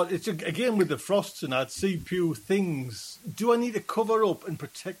 Oh, it's again with the frosts and that. CPU things. Do I need to cover up and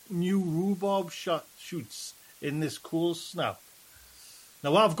protect new rhubarb shoots in this cool snap?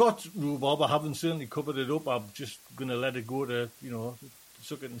 Now I've got rhubarb. I haven't certainly covered it up. I'm just going to let it go to,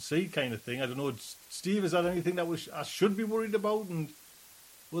 suck it and see kind of thing. I don't know, Steve, is that anything that I should be worried about? And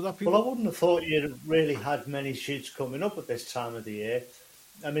will that be? Well, I wouldn't have thought you'd really had many shoots coming up at this time of the year.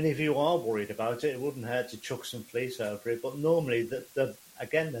 I mean, if you are worried about it, it wouldn't hurt to chuck some fleece over it. But normally, they're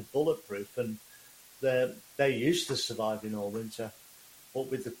bulletproof and they're used to surviving all winter.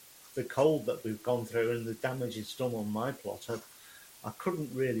 But with the cold that we've gone through and the damage it's done on my plot, I couldn't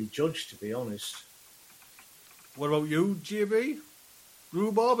really judge, to be honest. What about you, JB?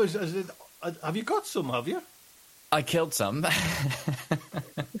 Rhubarb, have you got some, have you? I killed some.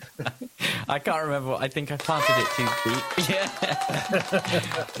 I can't remember. I think I planted it too deep.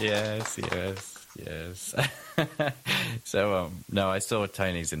 Yeah. Yes. So, no, I saw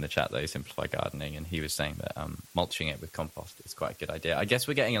Tony's in the chat, though, Simplify Gardening, and he was saying that mulching it with compost is quite a good idea. I guess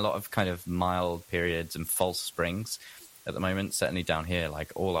we're getting a lot of kind of mild periods and false springs at the moment. Certainly down here,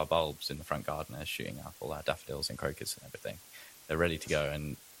 like all our bulbs in the front garden are shooting up, all our daffodils and crocus and everything. They're ready to go,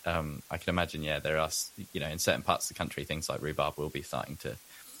 and I can imagine, there are, in certain parts of the country, things like rhubarb will be starting to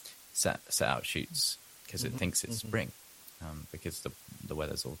set out shoots because it thinks it's spring, because the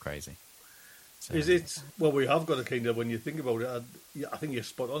weather's all crazy. So, is it? Well, we have got a kind of, when you think about it, I think you're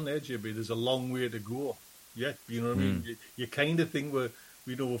spot on there, JB. There's a long way to go yet. You know what I mean? You kind of think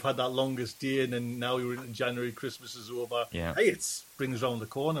we've had that longest day, and then now we're in January, Christmas is over. Yeah. Hey, it spring's around the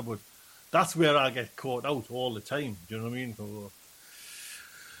corner, but that's where I get caught out all the time. Do you know what I mean? So,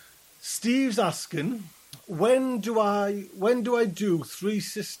 Steve's asking, when do I do Three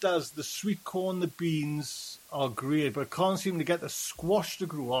Sisters? The sweet corn, the beans are great, but I can't seem to get the squash to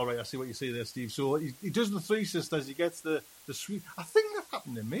grow. All right, I see what you say there, Steve. So he does the Three Sisters. He gets the sweet. I think that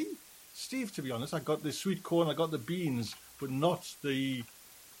happened to me, Steve. To be honest, I got the sweet corn, I got the beans, but not the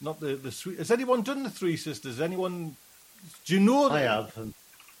sweet. Has anyone done the Three Sisters? Anyone? Do you know that? I have.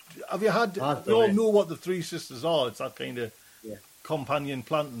 Have you had? You all know what the Three Sisters are. It's that kind of companion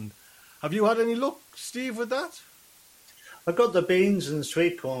planting. Have you had any luck, Steve, with that? I've got the beans and the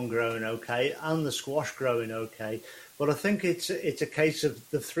sweet corn growing okay, and the squash growing okay. But I think it's a case of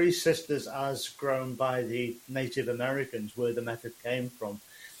the Three Sisters as grown by the Native Americans, where the method came from.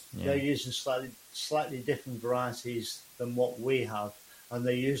 Yeah. They're using slightly different varieties than what we have, and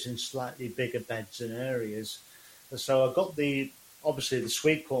they're using slightly bigger beds and areas. So I've got obviously the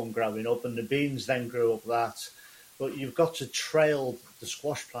sweet corn growing up, and the beans then grew up that. But you've got to trail the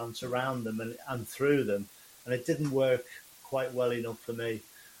squash plants around them and through them, and it didn't work quite well enough for me.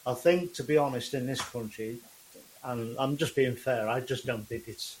 I think, to be honest, in this country, and I'm just being fair, I just don't think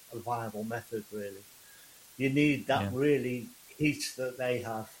it's a viable method, really. You need that really heat that they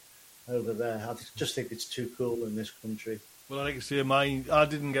have over there. I just think it's too cool in this country. Well, like I say, I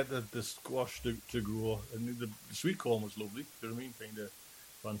didn't get the squash to grow, and the sweet corn was lovely. You know what I mean? Kind of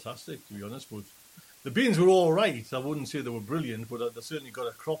fantastic, to be honest, but the beans were all right. I wouldn't say they were brilliant, but I certainly got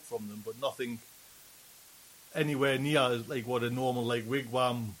a crop from them, but nothing anywhere near like what a normal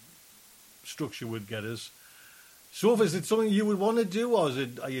wigwam structure would get us. So, is it something you would want to do, or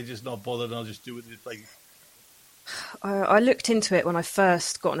are you just not bothered and I'll just do it like? I looked into it when I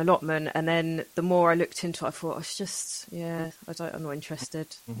first got an allotment, and then the more I looked into it, I thought, I'm not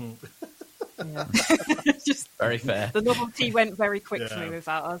interested. Yeah. Just very fair. The novelty went very quick for me with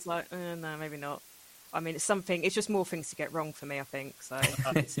that. I was like, no, maybe not. I mean, it's just more things to get wrong for me, I think. So.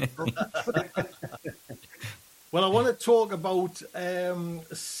 Well, I want to talk about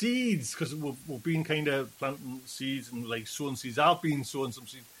seeds, because we've been kind of planting seeds and sowing seeds. I've been sowing some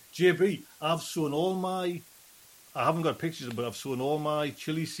seeds. JB, I've sown I haven't got pictures, but I've sown all my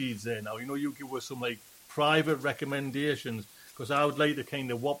chili seeds there now. You give us some private recommendations, because I would like to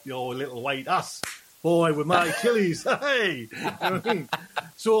kind of whop your little white ass, boy, with my chilies. Hey, you know what I mean?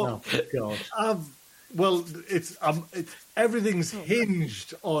 So, God. It's everything's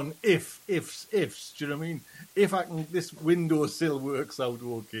hinged on ifs. Do you know what I mean? If this windowsill works out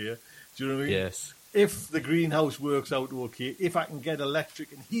okay. Do you know what I mean? Yes. If the greenhouse works out okay, if I can get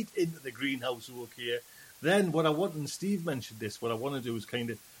electric and heat into the greenhouse okay, then what I want, and Steve mentioned this, what I want to do is kind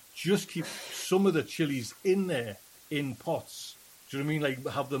of just keep some of the chilies in there in pots. Do you know what I mean?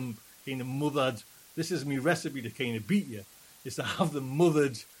 Have them kind of mothered. This is my recipe to kind of beat you, is to have them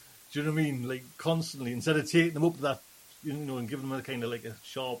mothered. Do you know what I mean? Constantly, instead of taking them up to that, and giving them a kind of a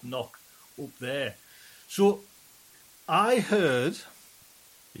sharp knock up there. So I heard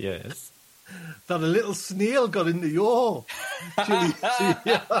that a little snail got into your chili.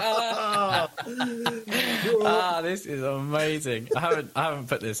 This is amazing. I haven't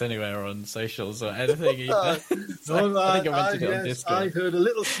put this anywhere on socials or anything either. I think I mentioned it on Discord. I heard a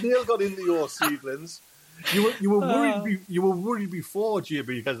little snail got into your seedlings. You were worried. You were worried before, JB,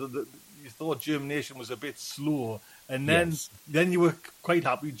 because you thought germination was a bit slow, And then Yes. then you were quite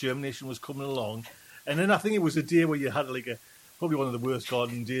happy germination was coming along. And then I think it was a day where you had like probably one of the worst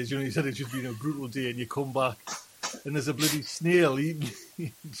gardening days. You know, you said it's just been a brutal day, and you come back and there's a bloody snail eating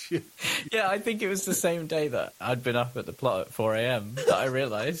shit. Yeah, I think it was the same day that I'd been up at the plot at 4 a.m. that I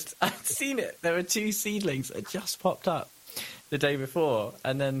realised I'd seen it. There were 2 seedlings that just popped up the day before,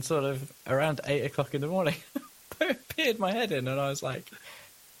 and then sort of around 8 o'clock in the morning, I peered my head in, and I was like,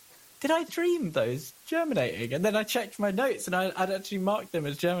 did I dream those germinating? And then I checked my notes, and I'd actually marked them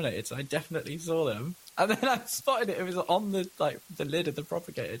as germinated, so I definitely saw them. And then I spotted it. It was on the lid of the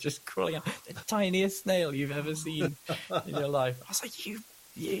propagator, just crawling out. The tiniest snail you've ever seen in your life. I was like,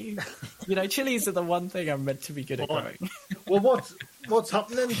 you know, chilies are the one thing I'm meant to be good at growing. Well, what's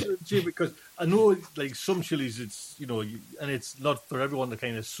happening, Jay? Because I know, like some chilies, it's and it's not for everyone to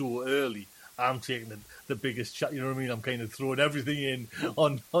kind of sow early. I'm taking the biggest shot. You know what I mean? I'm kind of throwing everything in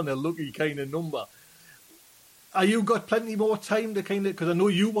on a lucky kind of number. Are you got plenty more time to kind of, because I know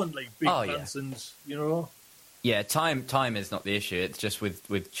you want like big plants and Yeah, time is not the issue. It's just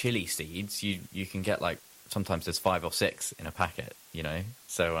with chili seeds, you can get like sometimes there's 5 or 6 in a packet,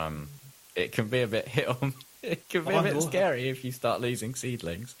 so it can be a bit it can be a bit scary if you start losing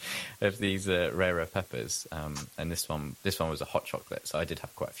seedlings of these rarer peppers. And this one was a hot chocolate, so I did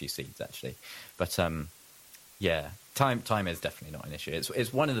have quite a few seeds actually. But yeah, time is definitely not an issue.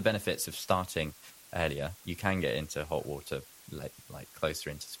 It's one of the benefits of starting earlier. You can get into hot water like closer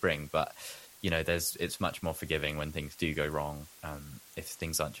into spring, but it's much more forgiving when things do go wrong. If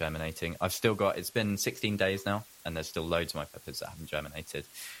things aren't germinating, it's been 16 days now, and there's still loads of my peppers that haven't germinated.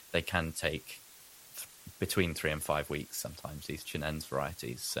 They can take between 3 and 5 weeks sometimes, these Chinense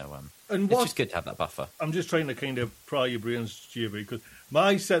varieties. So it's just good to have that buffer. I'm just trying to kind of pry your brains, JB, because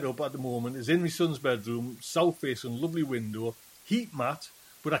my setup at the moment is in my son's bedroom, south facing, lovely window, heat mat,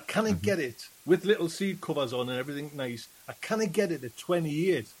 but I can't get it with little seed covers on and everything nice. I can't get it at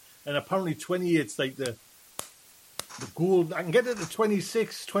 28, and apparently 28's like the goal. I can get it at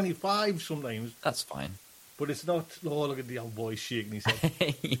 26, 25 sometimes. That's fine. But it's not. Oh, look at the old boy shaking his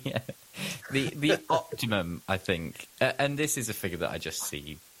head. Yeah. The optimum, I think, and this is a figure that I just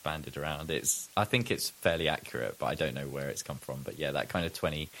see banded around. I think it's fairly accurate, but I don't know where it's come from. But yeah, that kind of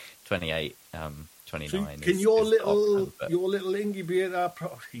 20, 28, 29. So can your little incubator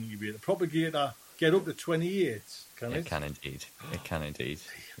propagator get up to 28? Can it? It can indeed. It can indeed.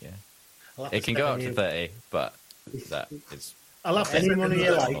 Yeah. It can go up to 30, but that is. I'll have any money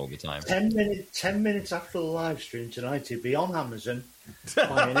you like. All the time. 10 minutes after the live stream tonight, he'll be on Amazon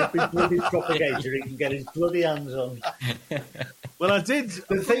buying every bloody propagator he can get his bloody hands on. Well, I did.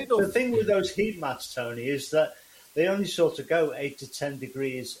 The thing with those heat mats, Tony, is that they only sort of go 8 to 10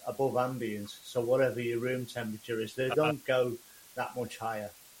 degrees above ambience. So whatever your room temperature is, they don't go that much higher.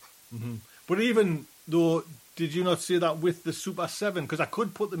 Mm-hmm. But even though, did you not say that with the Super 7? Because I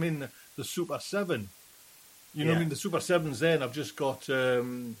could put them in the Super 7. You know what I mean? The Super 7's there, and I've just got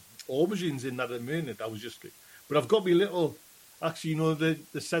aubergines in that at the minute. But I've got me little, actually,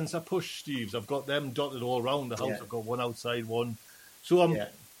 the sensor push Steves. I've got them dotted all around the house. I've got one outside, one. So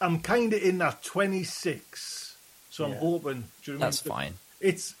I'm kind of in that 26. So I'm hoping. Do you know That's fine.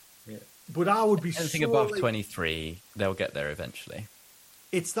 But I would be anything above 23. They'll get there eventually.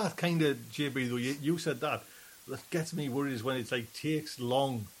 It's that kind of JB though. You said that gets me worried is when it's like takes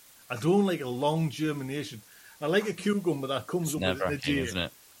long. I don't like a long germination. I like a cucumber that comes up within a day, isn't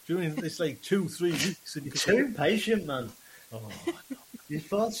it? Do you know what I mean? It's like 2-3 weeks. And you're too impatient, man. Oh, you're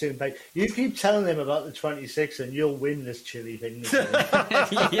far too impatient. You keep telling him about the 26 and you'll win this chili thing.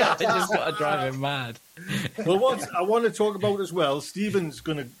 Yeah, I just got to drive him mad. Well, what I want to talk about as well, Stephen's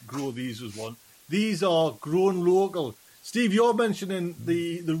going to grow these as one. These are grown local. Steve, you're mentioning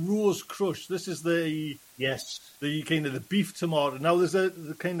the Rose Crush. This is the kind of the beef tomato. Now, there's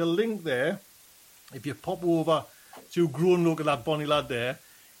the kind of link there. If you pop over to Grown Local, that Bonnie lad there,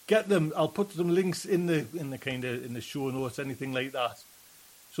 get them. I'll put some links in the show notes, anything like that.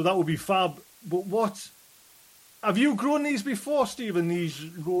 So that would be fab. But what have you grown these before, Stephen? These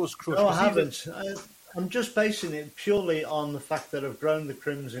Rose Crush? No, I haven't. I'm just basing it purely on the fact that I've grown the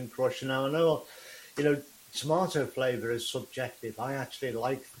Crimson Crush. Now I know, tomato flavour is subjective. I actually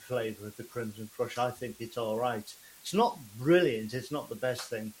like the flavour of the Crimson Crush. I think it's all right. It's not brilliant. It's not the best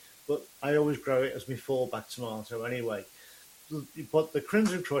thing. But I always grow it as my fallback tomato anyway. But the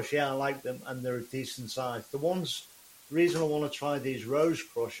Crimson Crush, I like them, and they're a decent size. The reason I want to try these Rose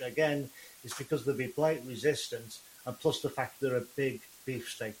Crush, again, is because they'll be blight resistant, and plus the fact they're a big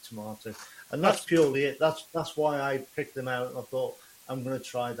beefsteak tomato. And that's purely it. That's why I picked them out, and I thought, I'm going to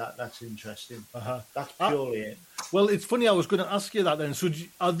try that. That's interesting. That's purely it. Well, it's funny. I was going to ask you that then. So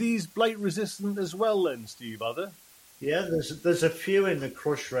are these blight resistant as well then, Steve, are they? Yeah, there's a few in the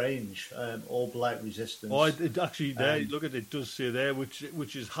crush range, all blight resistance. Oh, it actually there. Look at it. Does say there,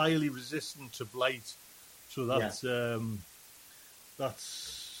 which is highly resistant to blight. So that's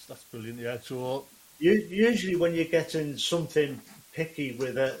that's brilliant. Yeah. So Usually, when you're getting something picky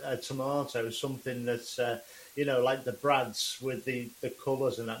with a tomato, something that's like the Brads with the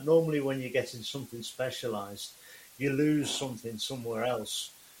colours and that. Normally, when you're getting something specialised, you lose something somewhere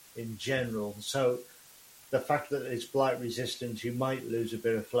else in general. So the fact that it's blight resistant, you might lose a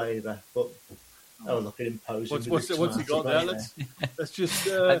bit of flavour. But look at him posing. What's he got there? Let's just.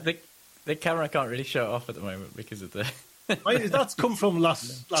 The camera can't really show it off at the moment because of the. That's come from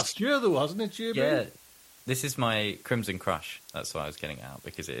last year, though, hasn't it, JB? Yeah, this is my Crimson Crush. That's why I was getting it out,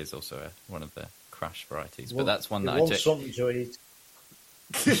 because it is also one of the Crush varieties. But that's one that I took. Something to eat.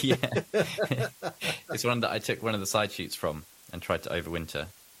 Yeah, it's one that I took one of the side shoots from and tried to overwinter,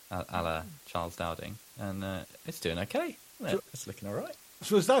 a la Charles Dowding, and it's doing okay. It's looking all right.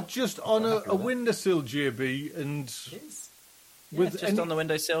 So is that just on a windowsill, JB? And just on the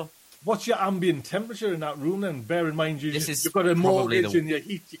windowsill. What's your ambient temperature in that room then? Bear in mind you've got a mortgage and your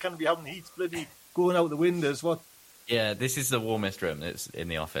heat. You can't be having heat bloody going out the windows. What? Yeah, this is the warmest room that's in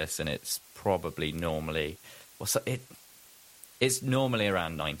the office, and it's probably normally it's normally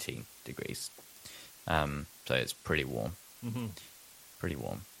around 19 degrees. So it's pretty warm. Mm-hmm. Pretty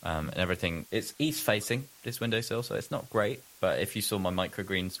warm. And everything, it's east facing, this windowsill, so it's not great. But if you saw my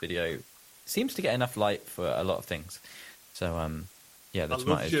microgreens video, it seems to get enough light for a lot of things. So, yeah, the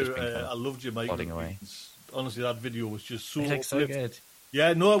tomatoes just been I loved your microgreens. Away. Honestly, that video was just so... It looks so good.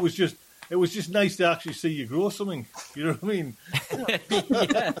 Yeah, no, it was just nice to actually see you grow something. You know what I mean?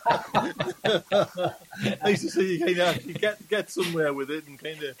 Nice to see you kind of actually get somewhere with it and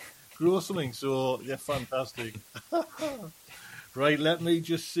kind of grow something. So, yeah, fantastic. Right, let me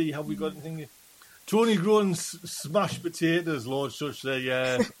just see. Have we got anything? Tony growing smashed potatoes, Lord Such there,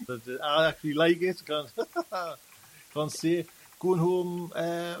 yeah. I actually like it. Can't see it. Going home,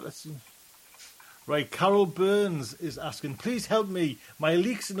 let's see. Right, Carol Burns is asking, please help me. My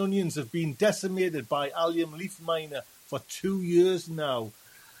leeks and onions have been decimated by allium leaf miner for 2 years now.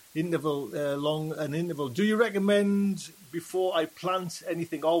 Long interval. Do you recommend before I plant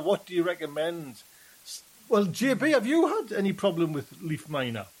anything, or what do you recommend? Well, JB, have you had any problem with leaf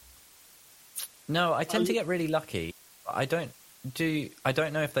miner? No, I tend to get really lucky. I don't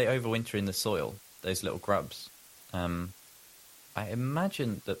know if they overwinter in the soil, those little grubs. I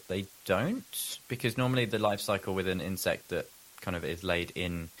imagine that they don't, because normally the life cycle with an insect that kind of is laid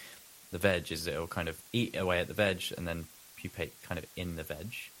in the veg is it'll kind of eat away at the veg and then pupate kind of in the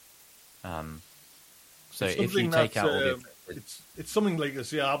veg. So if you take out all the... It's something like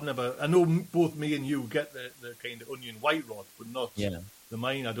this. Yeah, I know both me and you get the kind of onion white rot, but not the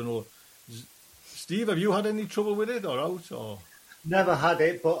mine. I don't know. Steve, have you had any trouble with it or out? Or never had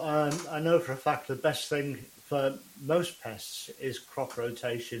it, but I know for a fact the best thing for most pests is crop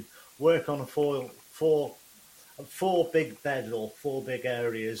rotation. Work on a four big bed or 4 big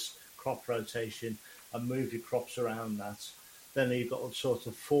areas, crop rotation, and move your crops around that. Then you've got sort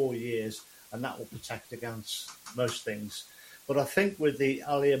of 4 years, and that will protect against most things. But I think with the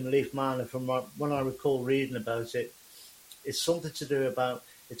allium leaf miner, from when I recall reading about it, it's something to do about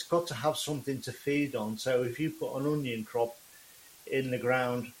it's got to have something to feed on. So if you put an onion crop in the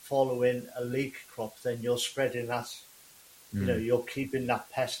ground following a leek crop, then you're spreading that, you're keeping that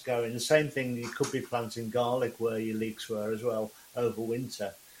pest going. The same thing, you could be planting garlic where your leeks were as well over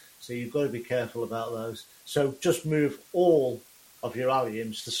winter. So you've got to be careful about those. So just move all of your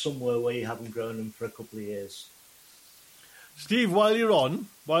alliums to somewhere where you haven't grown them for a couple of years. Steve, while you're on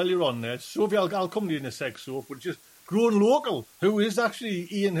there, Sophie, I'll come to you in a sec, Sophie, but just Grown Local, who is actually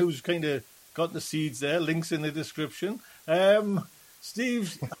Ian, who's kind of got the seeds there, links in the description.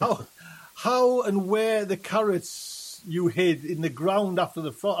 Steve, how and where the carrots you hid in the ground after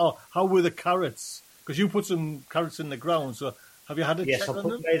the frost, or how were the carrots? Because you put some carrots in the ground, so have you had a check on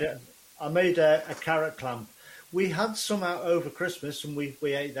them? I made a carrot clamp. We had some out over Christmas and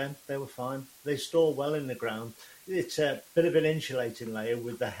we ate them. They were fine. They store well in the ground. It's a bit of an insulating layer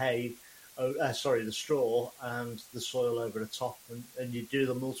with the the straw and the soil over the top. And you do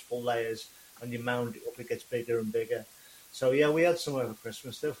the multiple layers and you mound it up, it gets bigger and bigger. So, yeah, we had some over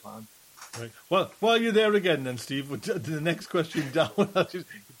Christmas. They're fine. Right. Well, while you're there again then, Steve, the next question down, I'll just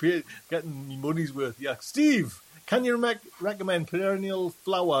getting my money's worth. Yeah, Steve, can you recommend perennial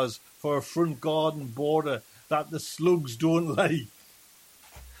flowers for a front garden border that the slugs don't lay?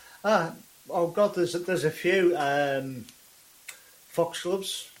 Oh God, there's a few.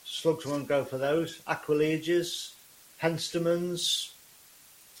 Foxgloves, slugs won't go for those. Aquiledias, penstemons,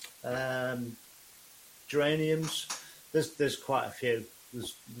 geraniums. There's quite a few.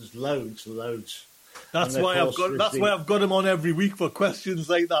 There's loads. That's And of why I've course, got. there's That's the- why I've got him on every week for questions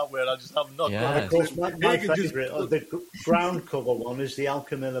like that, where I just have not. Yeah. got And a of course, clue. my He can just- favourite are the ground cover one is the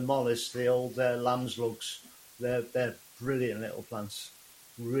Alchemilla mollis, the old lamb's lugs. They're brilliant little plants,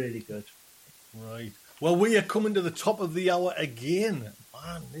 really good. Right. Well, we are coming to the top of the hour again.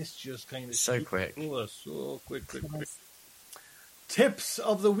 Man, this just kind of So quick. So quick. Tips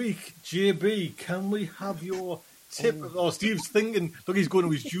of the week, JB. Can we have your tip? Oh, Steve's thinking. Look, he's going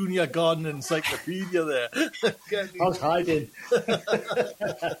to his junior garden encyclopedia there. I was hiding.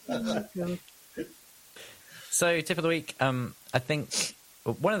 So, tip of the week. I think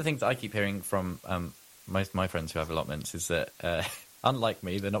one of the things that I keep hearing from most of my friends who have allotments is that, unlike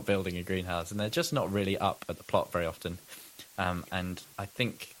me, they're not building a greenhouse and they're just not really up at the plot very often. And I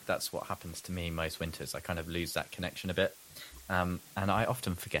think that's what happens to me most winters. I kind of lose that connection a bit. And I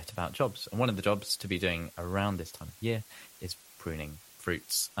often forget about jobs. And one of the jobs to be doing around this time of year is pruning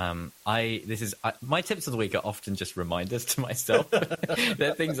fruits. My tips of the week are often just reminders to myself.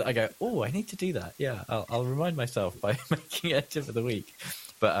 They're things that I go, oh, I need to do that. Yeah, I'll remind myself by making a tip of the week.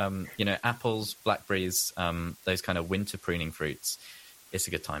 But, apples, blackberries, those kind of winter pruning fruits, it's a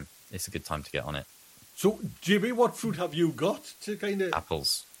good time. It's a good time to get on it. So, JB, what fruit have you got to kind of...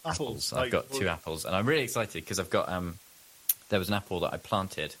 Apples. Apples. I've got 2 apples. And I'm really excited because I've got... there was an apple that I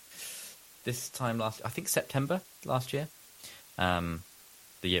planted this time I think September last year. The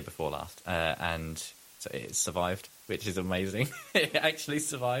year before last. And so it survived, which is amazing. It actually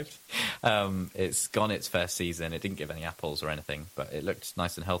survived. It's gone its first season. It didn't give any apples or anything, but it looked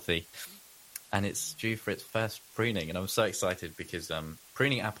nice and healthy. And it's due for its first pruning. And I'm so excited because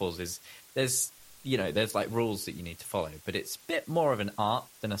pruning apples there's like rules that you need to follow, but it's a bit more of an art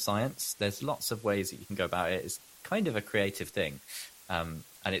than a science. There's lots of ways that you can go about it. It's kind of a creative thing. And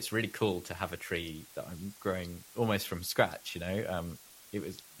it's really cool to have a tree that I'm growing almost from scratch,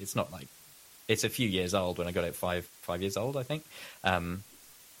 It's not like, it's a few years old when I got it, 5 years old, I think,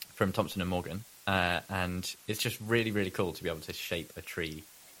 from Thompson & Morgan. And it's just really, really cool to be able to shape a tree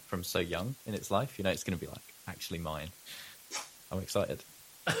from so young in its life. It's going to be like actually mine. I'm excited.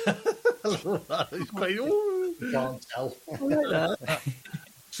 It's quite... Ooh. Can't tell. I like that.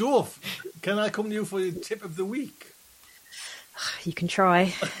 So, can I come to you for your tip of the week? You can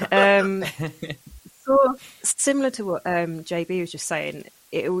try. Sort of similar to what JB was just saying,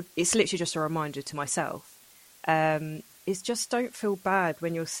 it's literally just a reminder to myself. It's just don't feel bad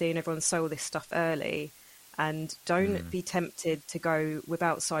when you're seeing everyone sow this stuff early, and don't be tempted to go with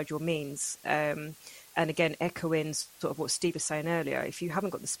outside your means. And again, echoing sort of what Steve was saying earlier, if you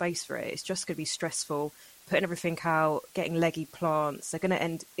haven't got the space for it, it's just going to be stressful, putting everything out, getting leggy plants. They're going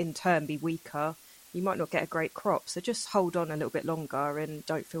to in turn be weaker. You might not get a great crop. So just hold on a little bit longer and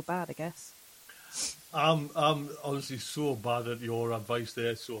don't feel bad, I guess. I'm honestly so bad at your advice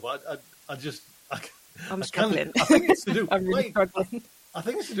there, so I'm struggling. I think it's to do. I'm really struggling. I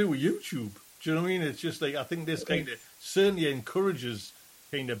think it's to do with YouTube. Do you know what I mean? It's just like I think this kind of certainly encourages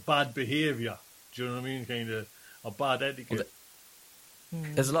kind of bad behaviour. Do you know what I mean? Kind of a bad etiquette.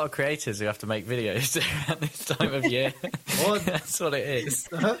 There's a lot of creators who have to make videos at this time of year. That's what it is.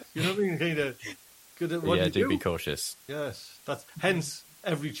 You know what I mean? Kind of good at what you do. Be cautious. Yes, that's hence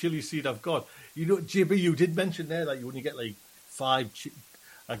every chili seed I've got. JB, you did mention there that you only get like 5.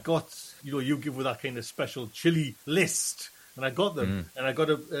 I got, you give with that kind of special chili list, and I got them, and I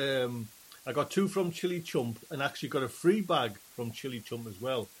got 2 from Chili Chump, and actually got a free bag from Chili Chump as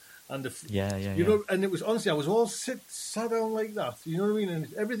well. And and it was honestly, I was all sat down like that. You know what I mean?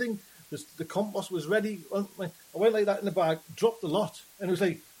 And everything, the compost was ready. I went like that in the bag, dropped the lot, and it was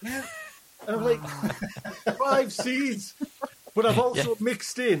like, yeah. And I was like, 5 seeds. But I've also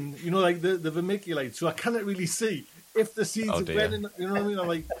mixed in, like the vermiculite, so I cannot really see if the seeds are red. You know what I mean? I'm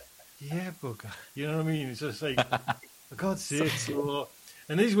like, yeah, bugger. You know what I mean? It's just like, for God's sake. So,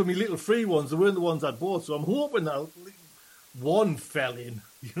 and these were my little free ones. They weren't the ones I bought, so I'm hoping that one fell in.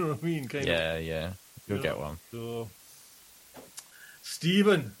 You know what I mean? Yeah. You'll get one. So,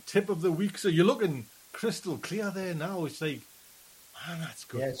 Stephen, tip of the week. So you're looking crystal clear there now. It's like, man, that's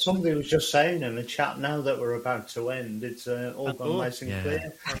good. Yeah, somebody was just saying in the chat now that we're about to end. It's all gone nice and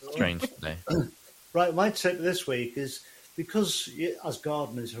clear. Strange today. Right, my tip this week is because as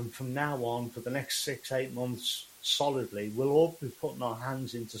gardeners, from now on for the next 6-8 months solidly, we'll all be putting our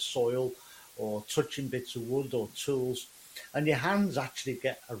hands into soil or touching bits of wood or tools, and your hands actually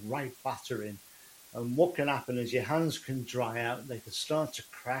get a right battering. And what can happen is your hands can dry out, they can start to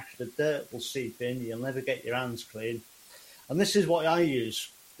crack, the dirt will seep in, you'll never get your hands clean. And this is what I use,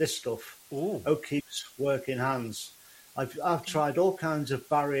 this stuff. O'Keefe's Working Hands. I've tried all kinds of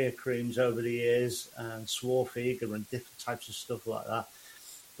barrier creams over the years and Swarthega and different types of stuff like that.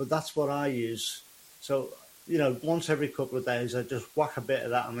 But that's what I use. So, once every couple of days, I just whack a bit of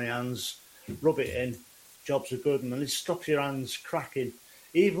that on my hands, rub it in, jobs are good, and then it stops your hands cracking.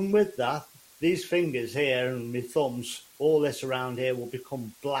 Even with that, these fingers here and my thumbs, all this around here will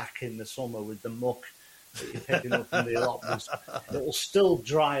become black in the summer with the muck that you're picking up from the allotments. It will still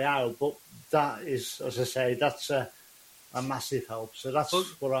dry out, but that is, as I say, that's a massive help. So that's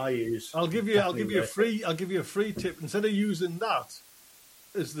what I use. I'll give you a free tip. Instead of using that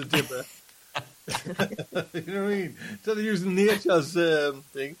as the dipper, you know what I mean? Instead of using nature's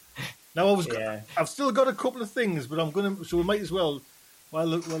thing. Now I've still got a couple of things, but so we might as well. While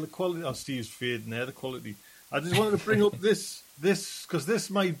the quality on Steve's fading there, the quality. I just wanted to bring up this because this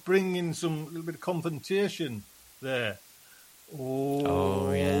might bring in some little bit of confrontation there.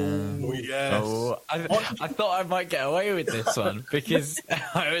 Oh yes. Oh, I thought I might get away with this one because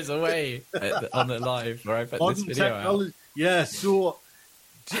I was away on the live where I put this video out. Yeah. So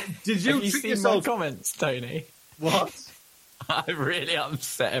did you? Have you seen my comments, Tony? What? I really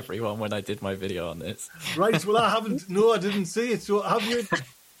upset everyone when I did my video on this. Right, well, I haven't. No, I didn't see it. So have you?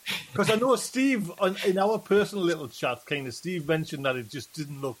 Because I know Steve, in our personal little chat, Steve mentioned that it just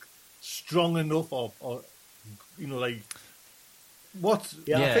didn't look strong enough, or like what?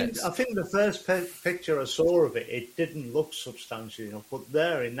 Yeah, I think the first picture I saw of it, it didn't look substantial enough. But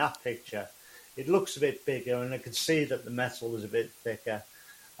there in that picture, it looks a bit bigger, and I can see that the metal is a bit thicker.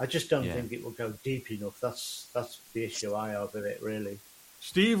 I just don't think it will go deep enough. That's the issue I have with it, really.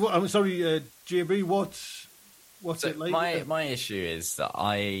 Steve, I'm sorry, JB, what's it like? My issue is that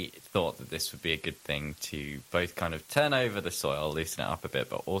I thought that this would be a good thing to both kind of turn over the soil, loosen it up a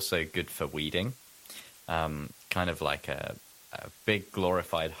bit, but also good for weeding. Kind of like a big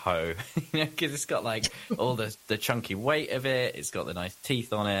glorified hoe, because it's got like all the chunky weight of it. It's got the nice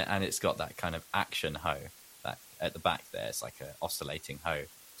teeth on it, and it's got that kind of action hoe that at the back there. It's like an oscillating hoe.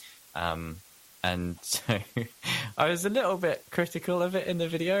 And so I was a little bit critical of it in the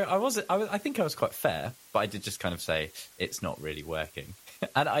video. I think I was quite fair, but I did just kind of say it's not really working.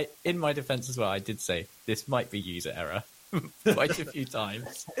 And in my defense as well, I did say this might be user error quite a few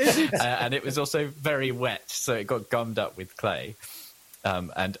times. And it was also very wet, so it got gummed up with clay.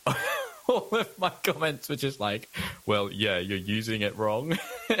 And all of my comments were just like, well, yeah, you're using it wrong.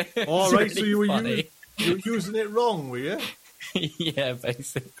 All right, really so you were using it wrong, were you? Yeah,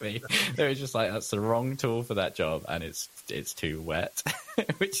 basically. They were just like, that's the wrong tool for that job, and it's too wet,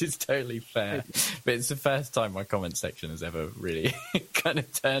 which is totally fair. But it's the first time my comment section has ever really kind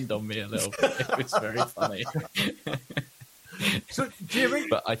of turned on me a little bit. It was very funny. So, Jerry,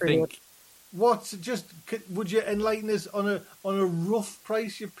 but I think... would you enlighten us on a rough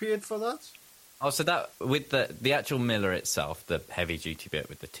price you paid for that? Oh, so that with the actual miller itself, the heavy duty bit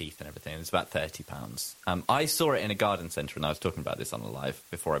with the teeth and everything, it's about £30. I saw it in a garden centre, and I was talking about this on the live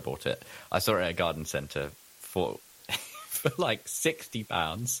before I bought it. I saw it at a garden centre for like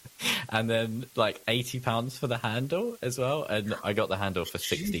 £60, and then like £80 for the handle as well, and I got the handle for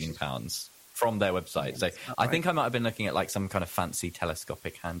 £16 from their website. So I think I might have been looking at like some kind of fancy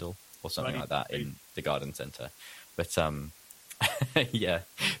telescopic handle or something like that in the garden centre, but yeah,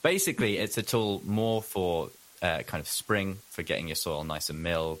 basically it's a tool more for kind of spring, for getting your soil nice and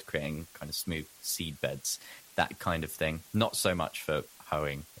milled, creating kind of smooth seed beds, that kind of thing. Not so much for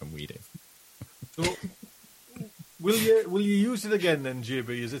hoeing and weeding. So, will you use it again then, JB?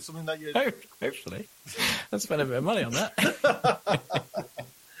 Is it something that you... Hopefully. I spent a bit of money on that.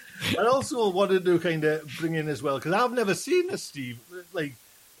 I also wanted to kind of bring in as well, because I've never seen this, Steve. Like,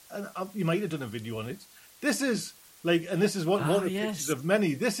 and you might have done a video on it. This is... and this is one of the pictures of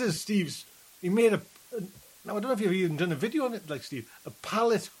many. This is Steve's. He made now I don't know if you've even done a video on it, like Steve, a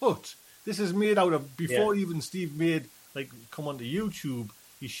pallet hut. This is made out of before even Steve made come onto YouTube.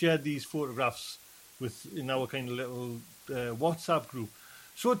 He shared these photographs in our kind of little WhatsApp group.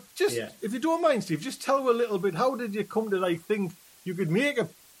 So just if you don't mind, Steve, just tell me a little bit. How did you come to think you could make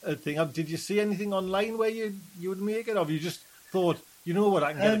a thing? Did you see anything online where you would make it, or have you just thought, you know what,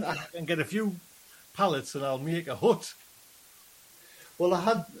 I can get a few pallets and I'll make a hut? Well,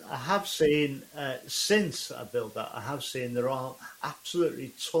 I have seen since I built that. I have seen there are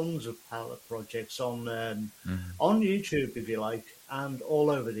absolutely tons of pallet projects on YouTube, if you like, and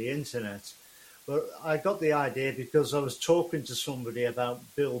all over the internet. But I got the idea because I was talking to somebody about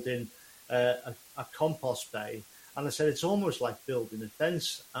building a compost bay, and I said it's almost like building a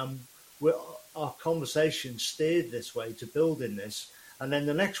fence. Our conversation steered this way to building this, and then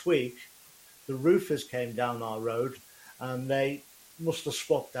the next week, the roofers came down our road, and they must have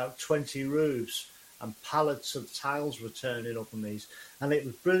swapped out 20 roofs. and pallets of tiles were turning up on these. And it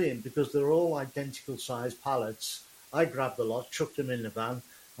was brilliant because they were all identical size pallets. I grabbed the lot, chucked them in the van,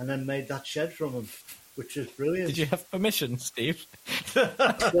 and then made that shed from them, which was brilliant. Did you have permission, Steve? For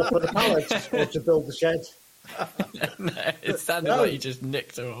the pallets or to build the shed? No, it sounded like you just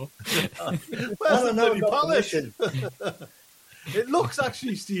nicked them all. Where's the bloody pallet? It looks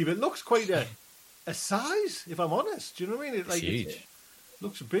actually, Steve, it looks quite a size, if I'm honest. Do you know what I mean? It's huge. It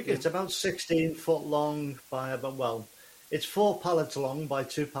looks big. It's about 16 foot long by about, well, it's 4 pallets long by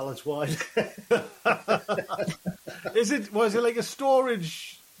 2 pallets wide. Was it like a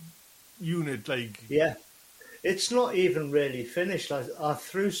storage unit? Like, yeah. It's not even really finished. I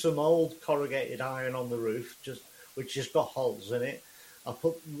threw some old corrugated iron on the roof, which has got holes in it. I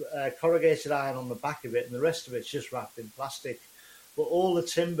put corrugated iron on the back of it, and the rest of it's just wrapped in plastic. But all the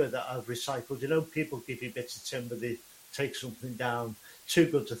timber that I've recycled, you know, people give you bits of timber, they take something down, too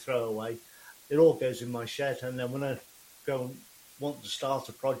good to throw away. It all goes in my shed, and then when I go and want to start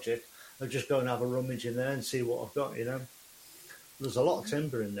a project, I'll just go and have a rummage in there and see what I've got, you know. There's a lot of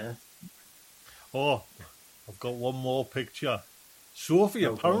timber in there. Oh, I've got one more picture. Sophie,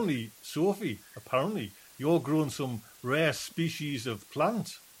 apparently, you're growing some rare species of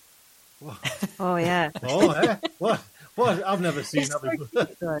plant. What? Oh, yeah. Oh, yeah. What? I've never seen that before.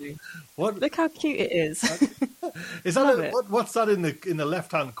 So cute, What? look how cute it is. Is that what's that in the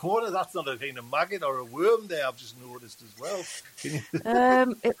left hand corner? That's not a kind of maggot or a worm there. I've just noticed as well.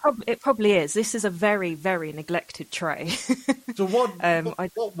 It probably is. This is a very, very neglected tray. So what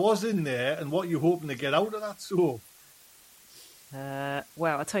was in there, and what are you hoping to get out of that? So,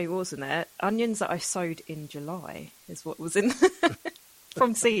 well, I'll tell you what was in there. Onions that I sowed in July is what was in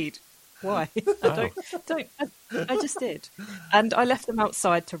from seed. Why? I just did. And I left them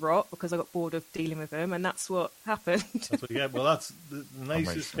outside to rot because I got bored of dealing with them, and that's what happened. That's the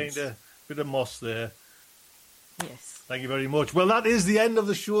nicest kind of bit of moss there. Yes. Thank you very much. Well, that is the end of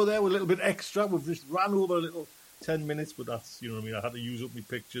the show there. We're a little bit extra. We've just ran over a little 10 minutes, but that's, you know what I mean. I had to use up my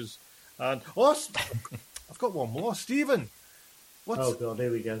pictures. And, I've got one more. Stephen. Oh, God,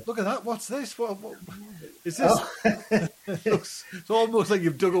 here we go. Look at that. What's this? What is this? It's almost like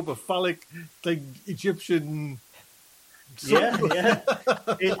you've dug up a phallic, like Egyptian... Yeah.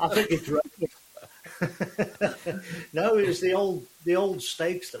 I think it's right. No, it was the old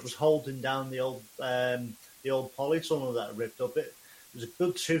stakes that was holding down the old polytunnel that ripped up. It was a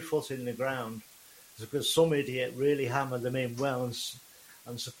good 2 foot in the ground because some idiot really hammered them in well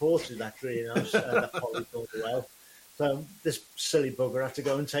and supported that greenhouse, that polytunnel well. So this silly bugger had to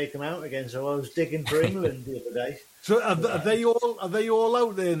go and take them out again. So I was digging for England the other day. So are they all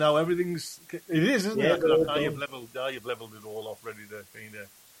out there now? It is, isn't it? You've leveled it all off, ready to kind of.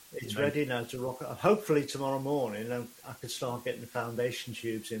 It's ready now to rock. Hopefully tomorrow morning I could start getting the foundation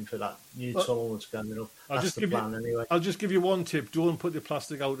tubes in for that new tunnel that's coming up. That's the plan anyway. I'll just give you one tip: don't put the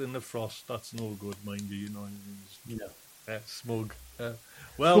plastic out in the frost. That's no good, mind you. You know. Smug.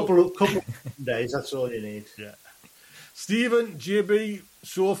 Well, couple of days. That's all you need. Yeah. Stephen, JB,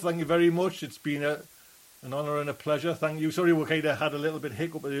 Soph, thank you very much. It's been an honour and a pleasure. Thank you. Sorry we kind of had a little bit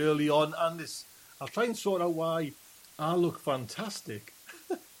hiccup early on, and I'll try and sort out why I look fantastic.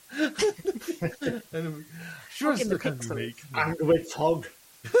 And sure, it's the kind of make. And with Tog.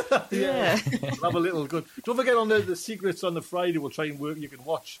 Yeah. We'll have a little good. Don't forget on the secrets on the Friday, we'll try and work. You can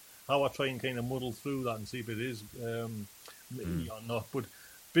watch how I try and kind of muddle through that and see if it is me or not. But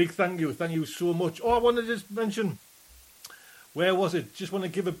big thank you so much. Oh, I wanted to just mention. Where was it? Just want to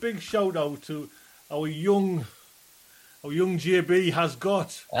give a big shout out to our young JB has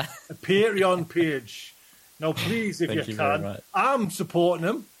got a Patreon page. Now, please, if you can, I'm supporting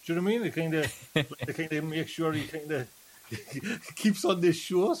him. Do you know what I mean? They kind of make sure he kind of keeps on this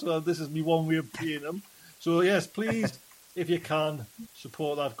show. So this is me one way of paying him. So yes, please, if you can,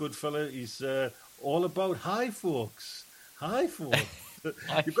 support that good fella. He's all about hi folks.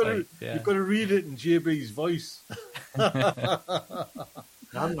 You've got to read it in JB's voice.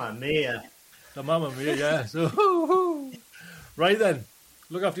 Mamma mia. The Mamma mia, yeah. So, right then.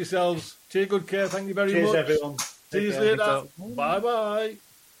 Look after yourselves. Take good care. Thank you very much. Cheers, everyone. See you later. Bye-bye.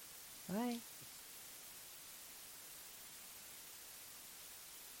 Bye.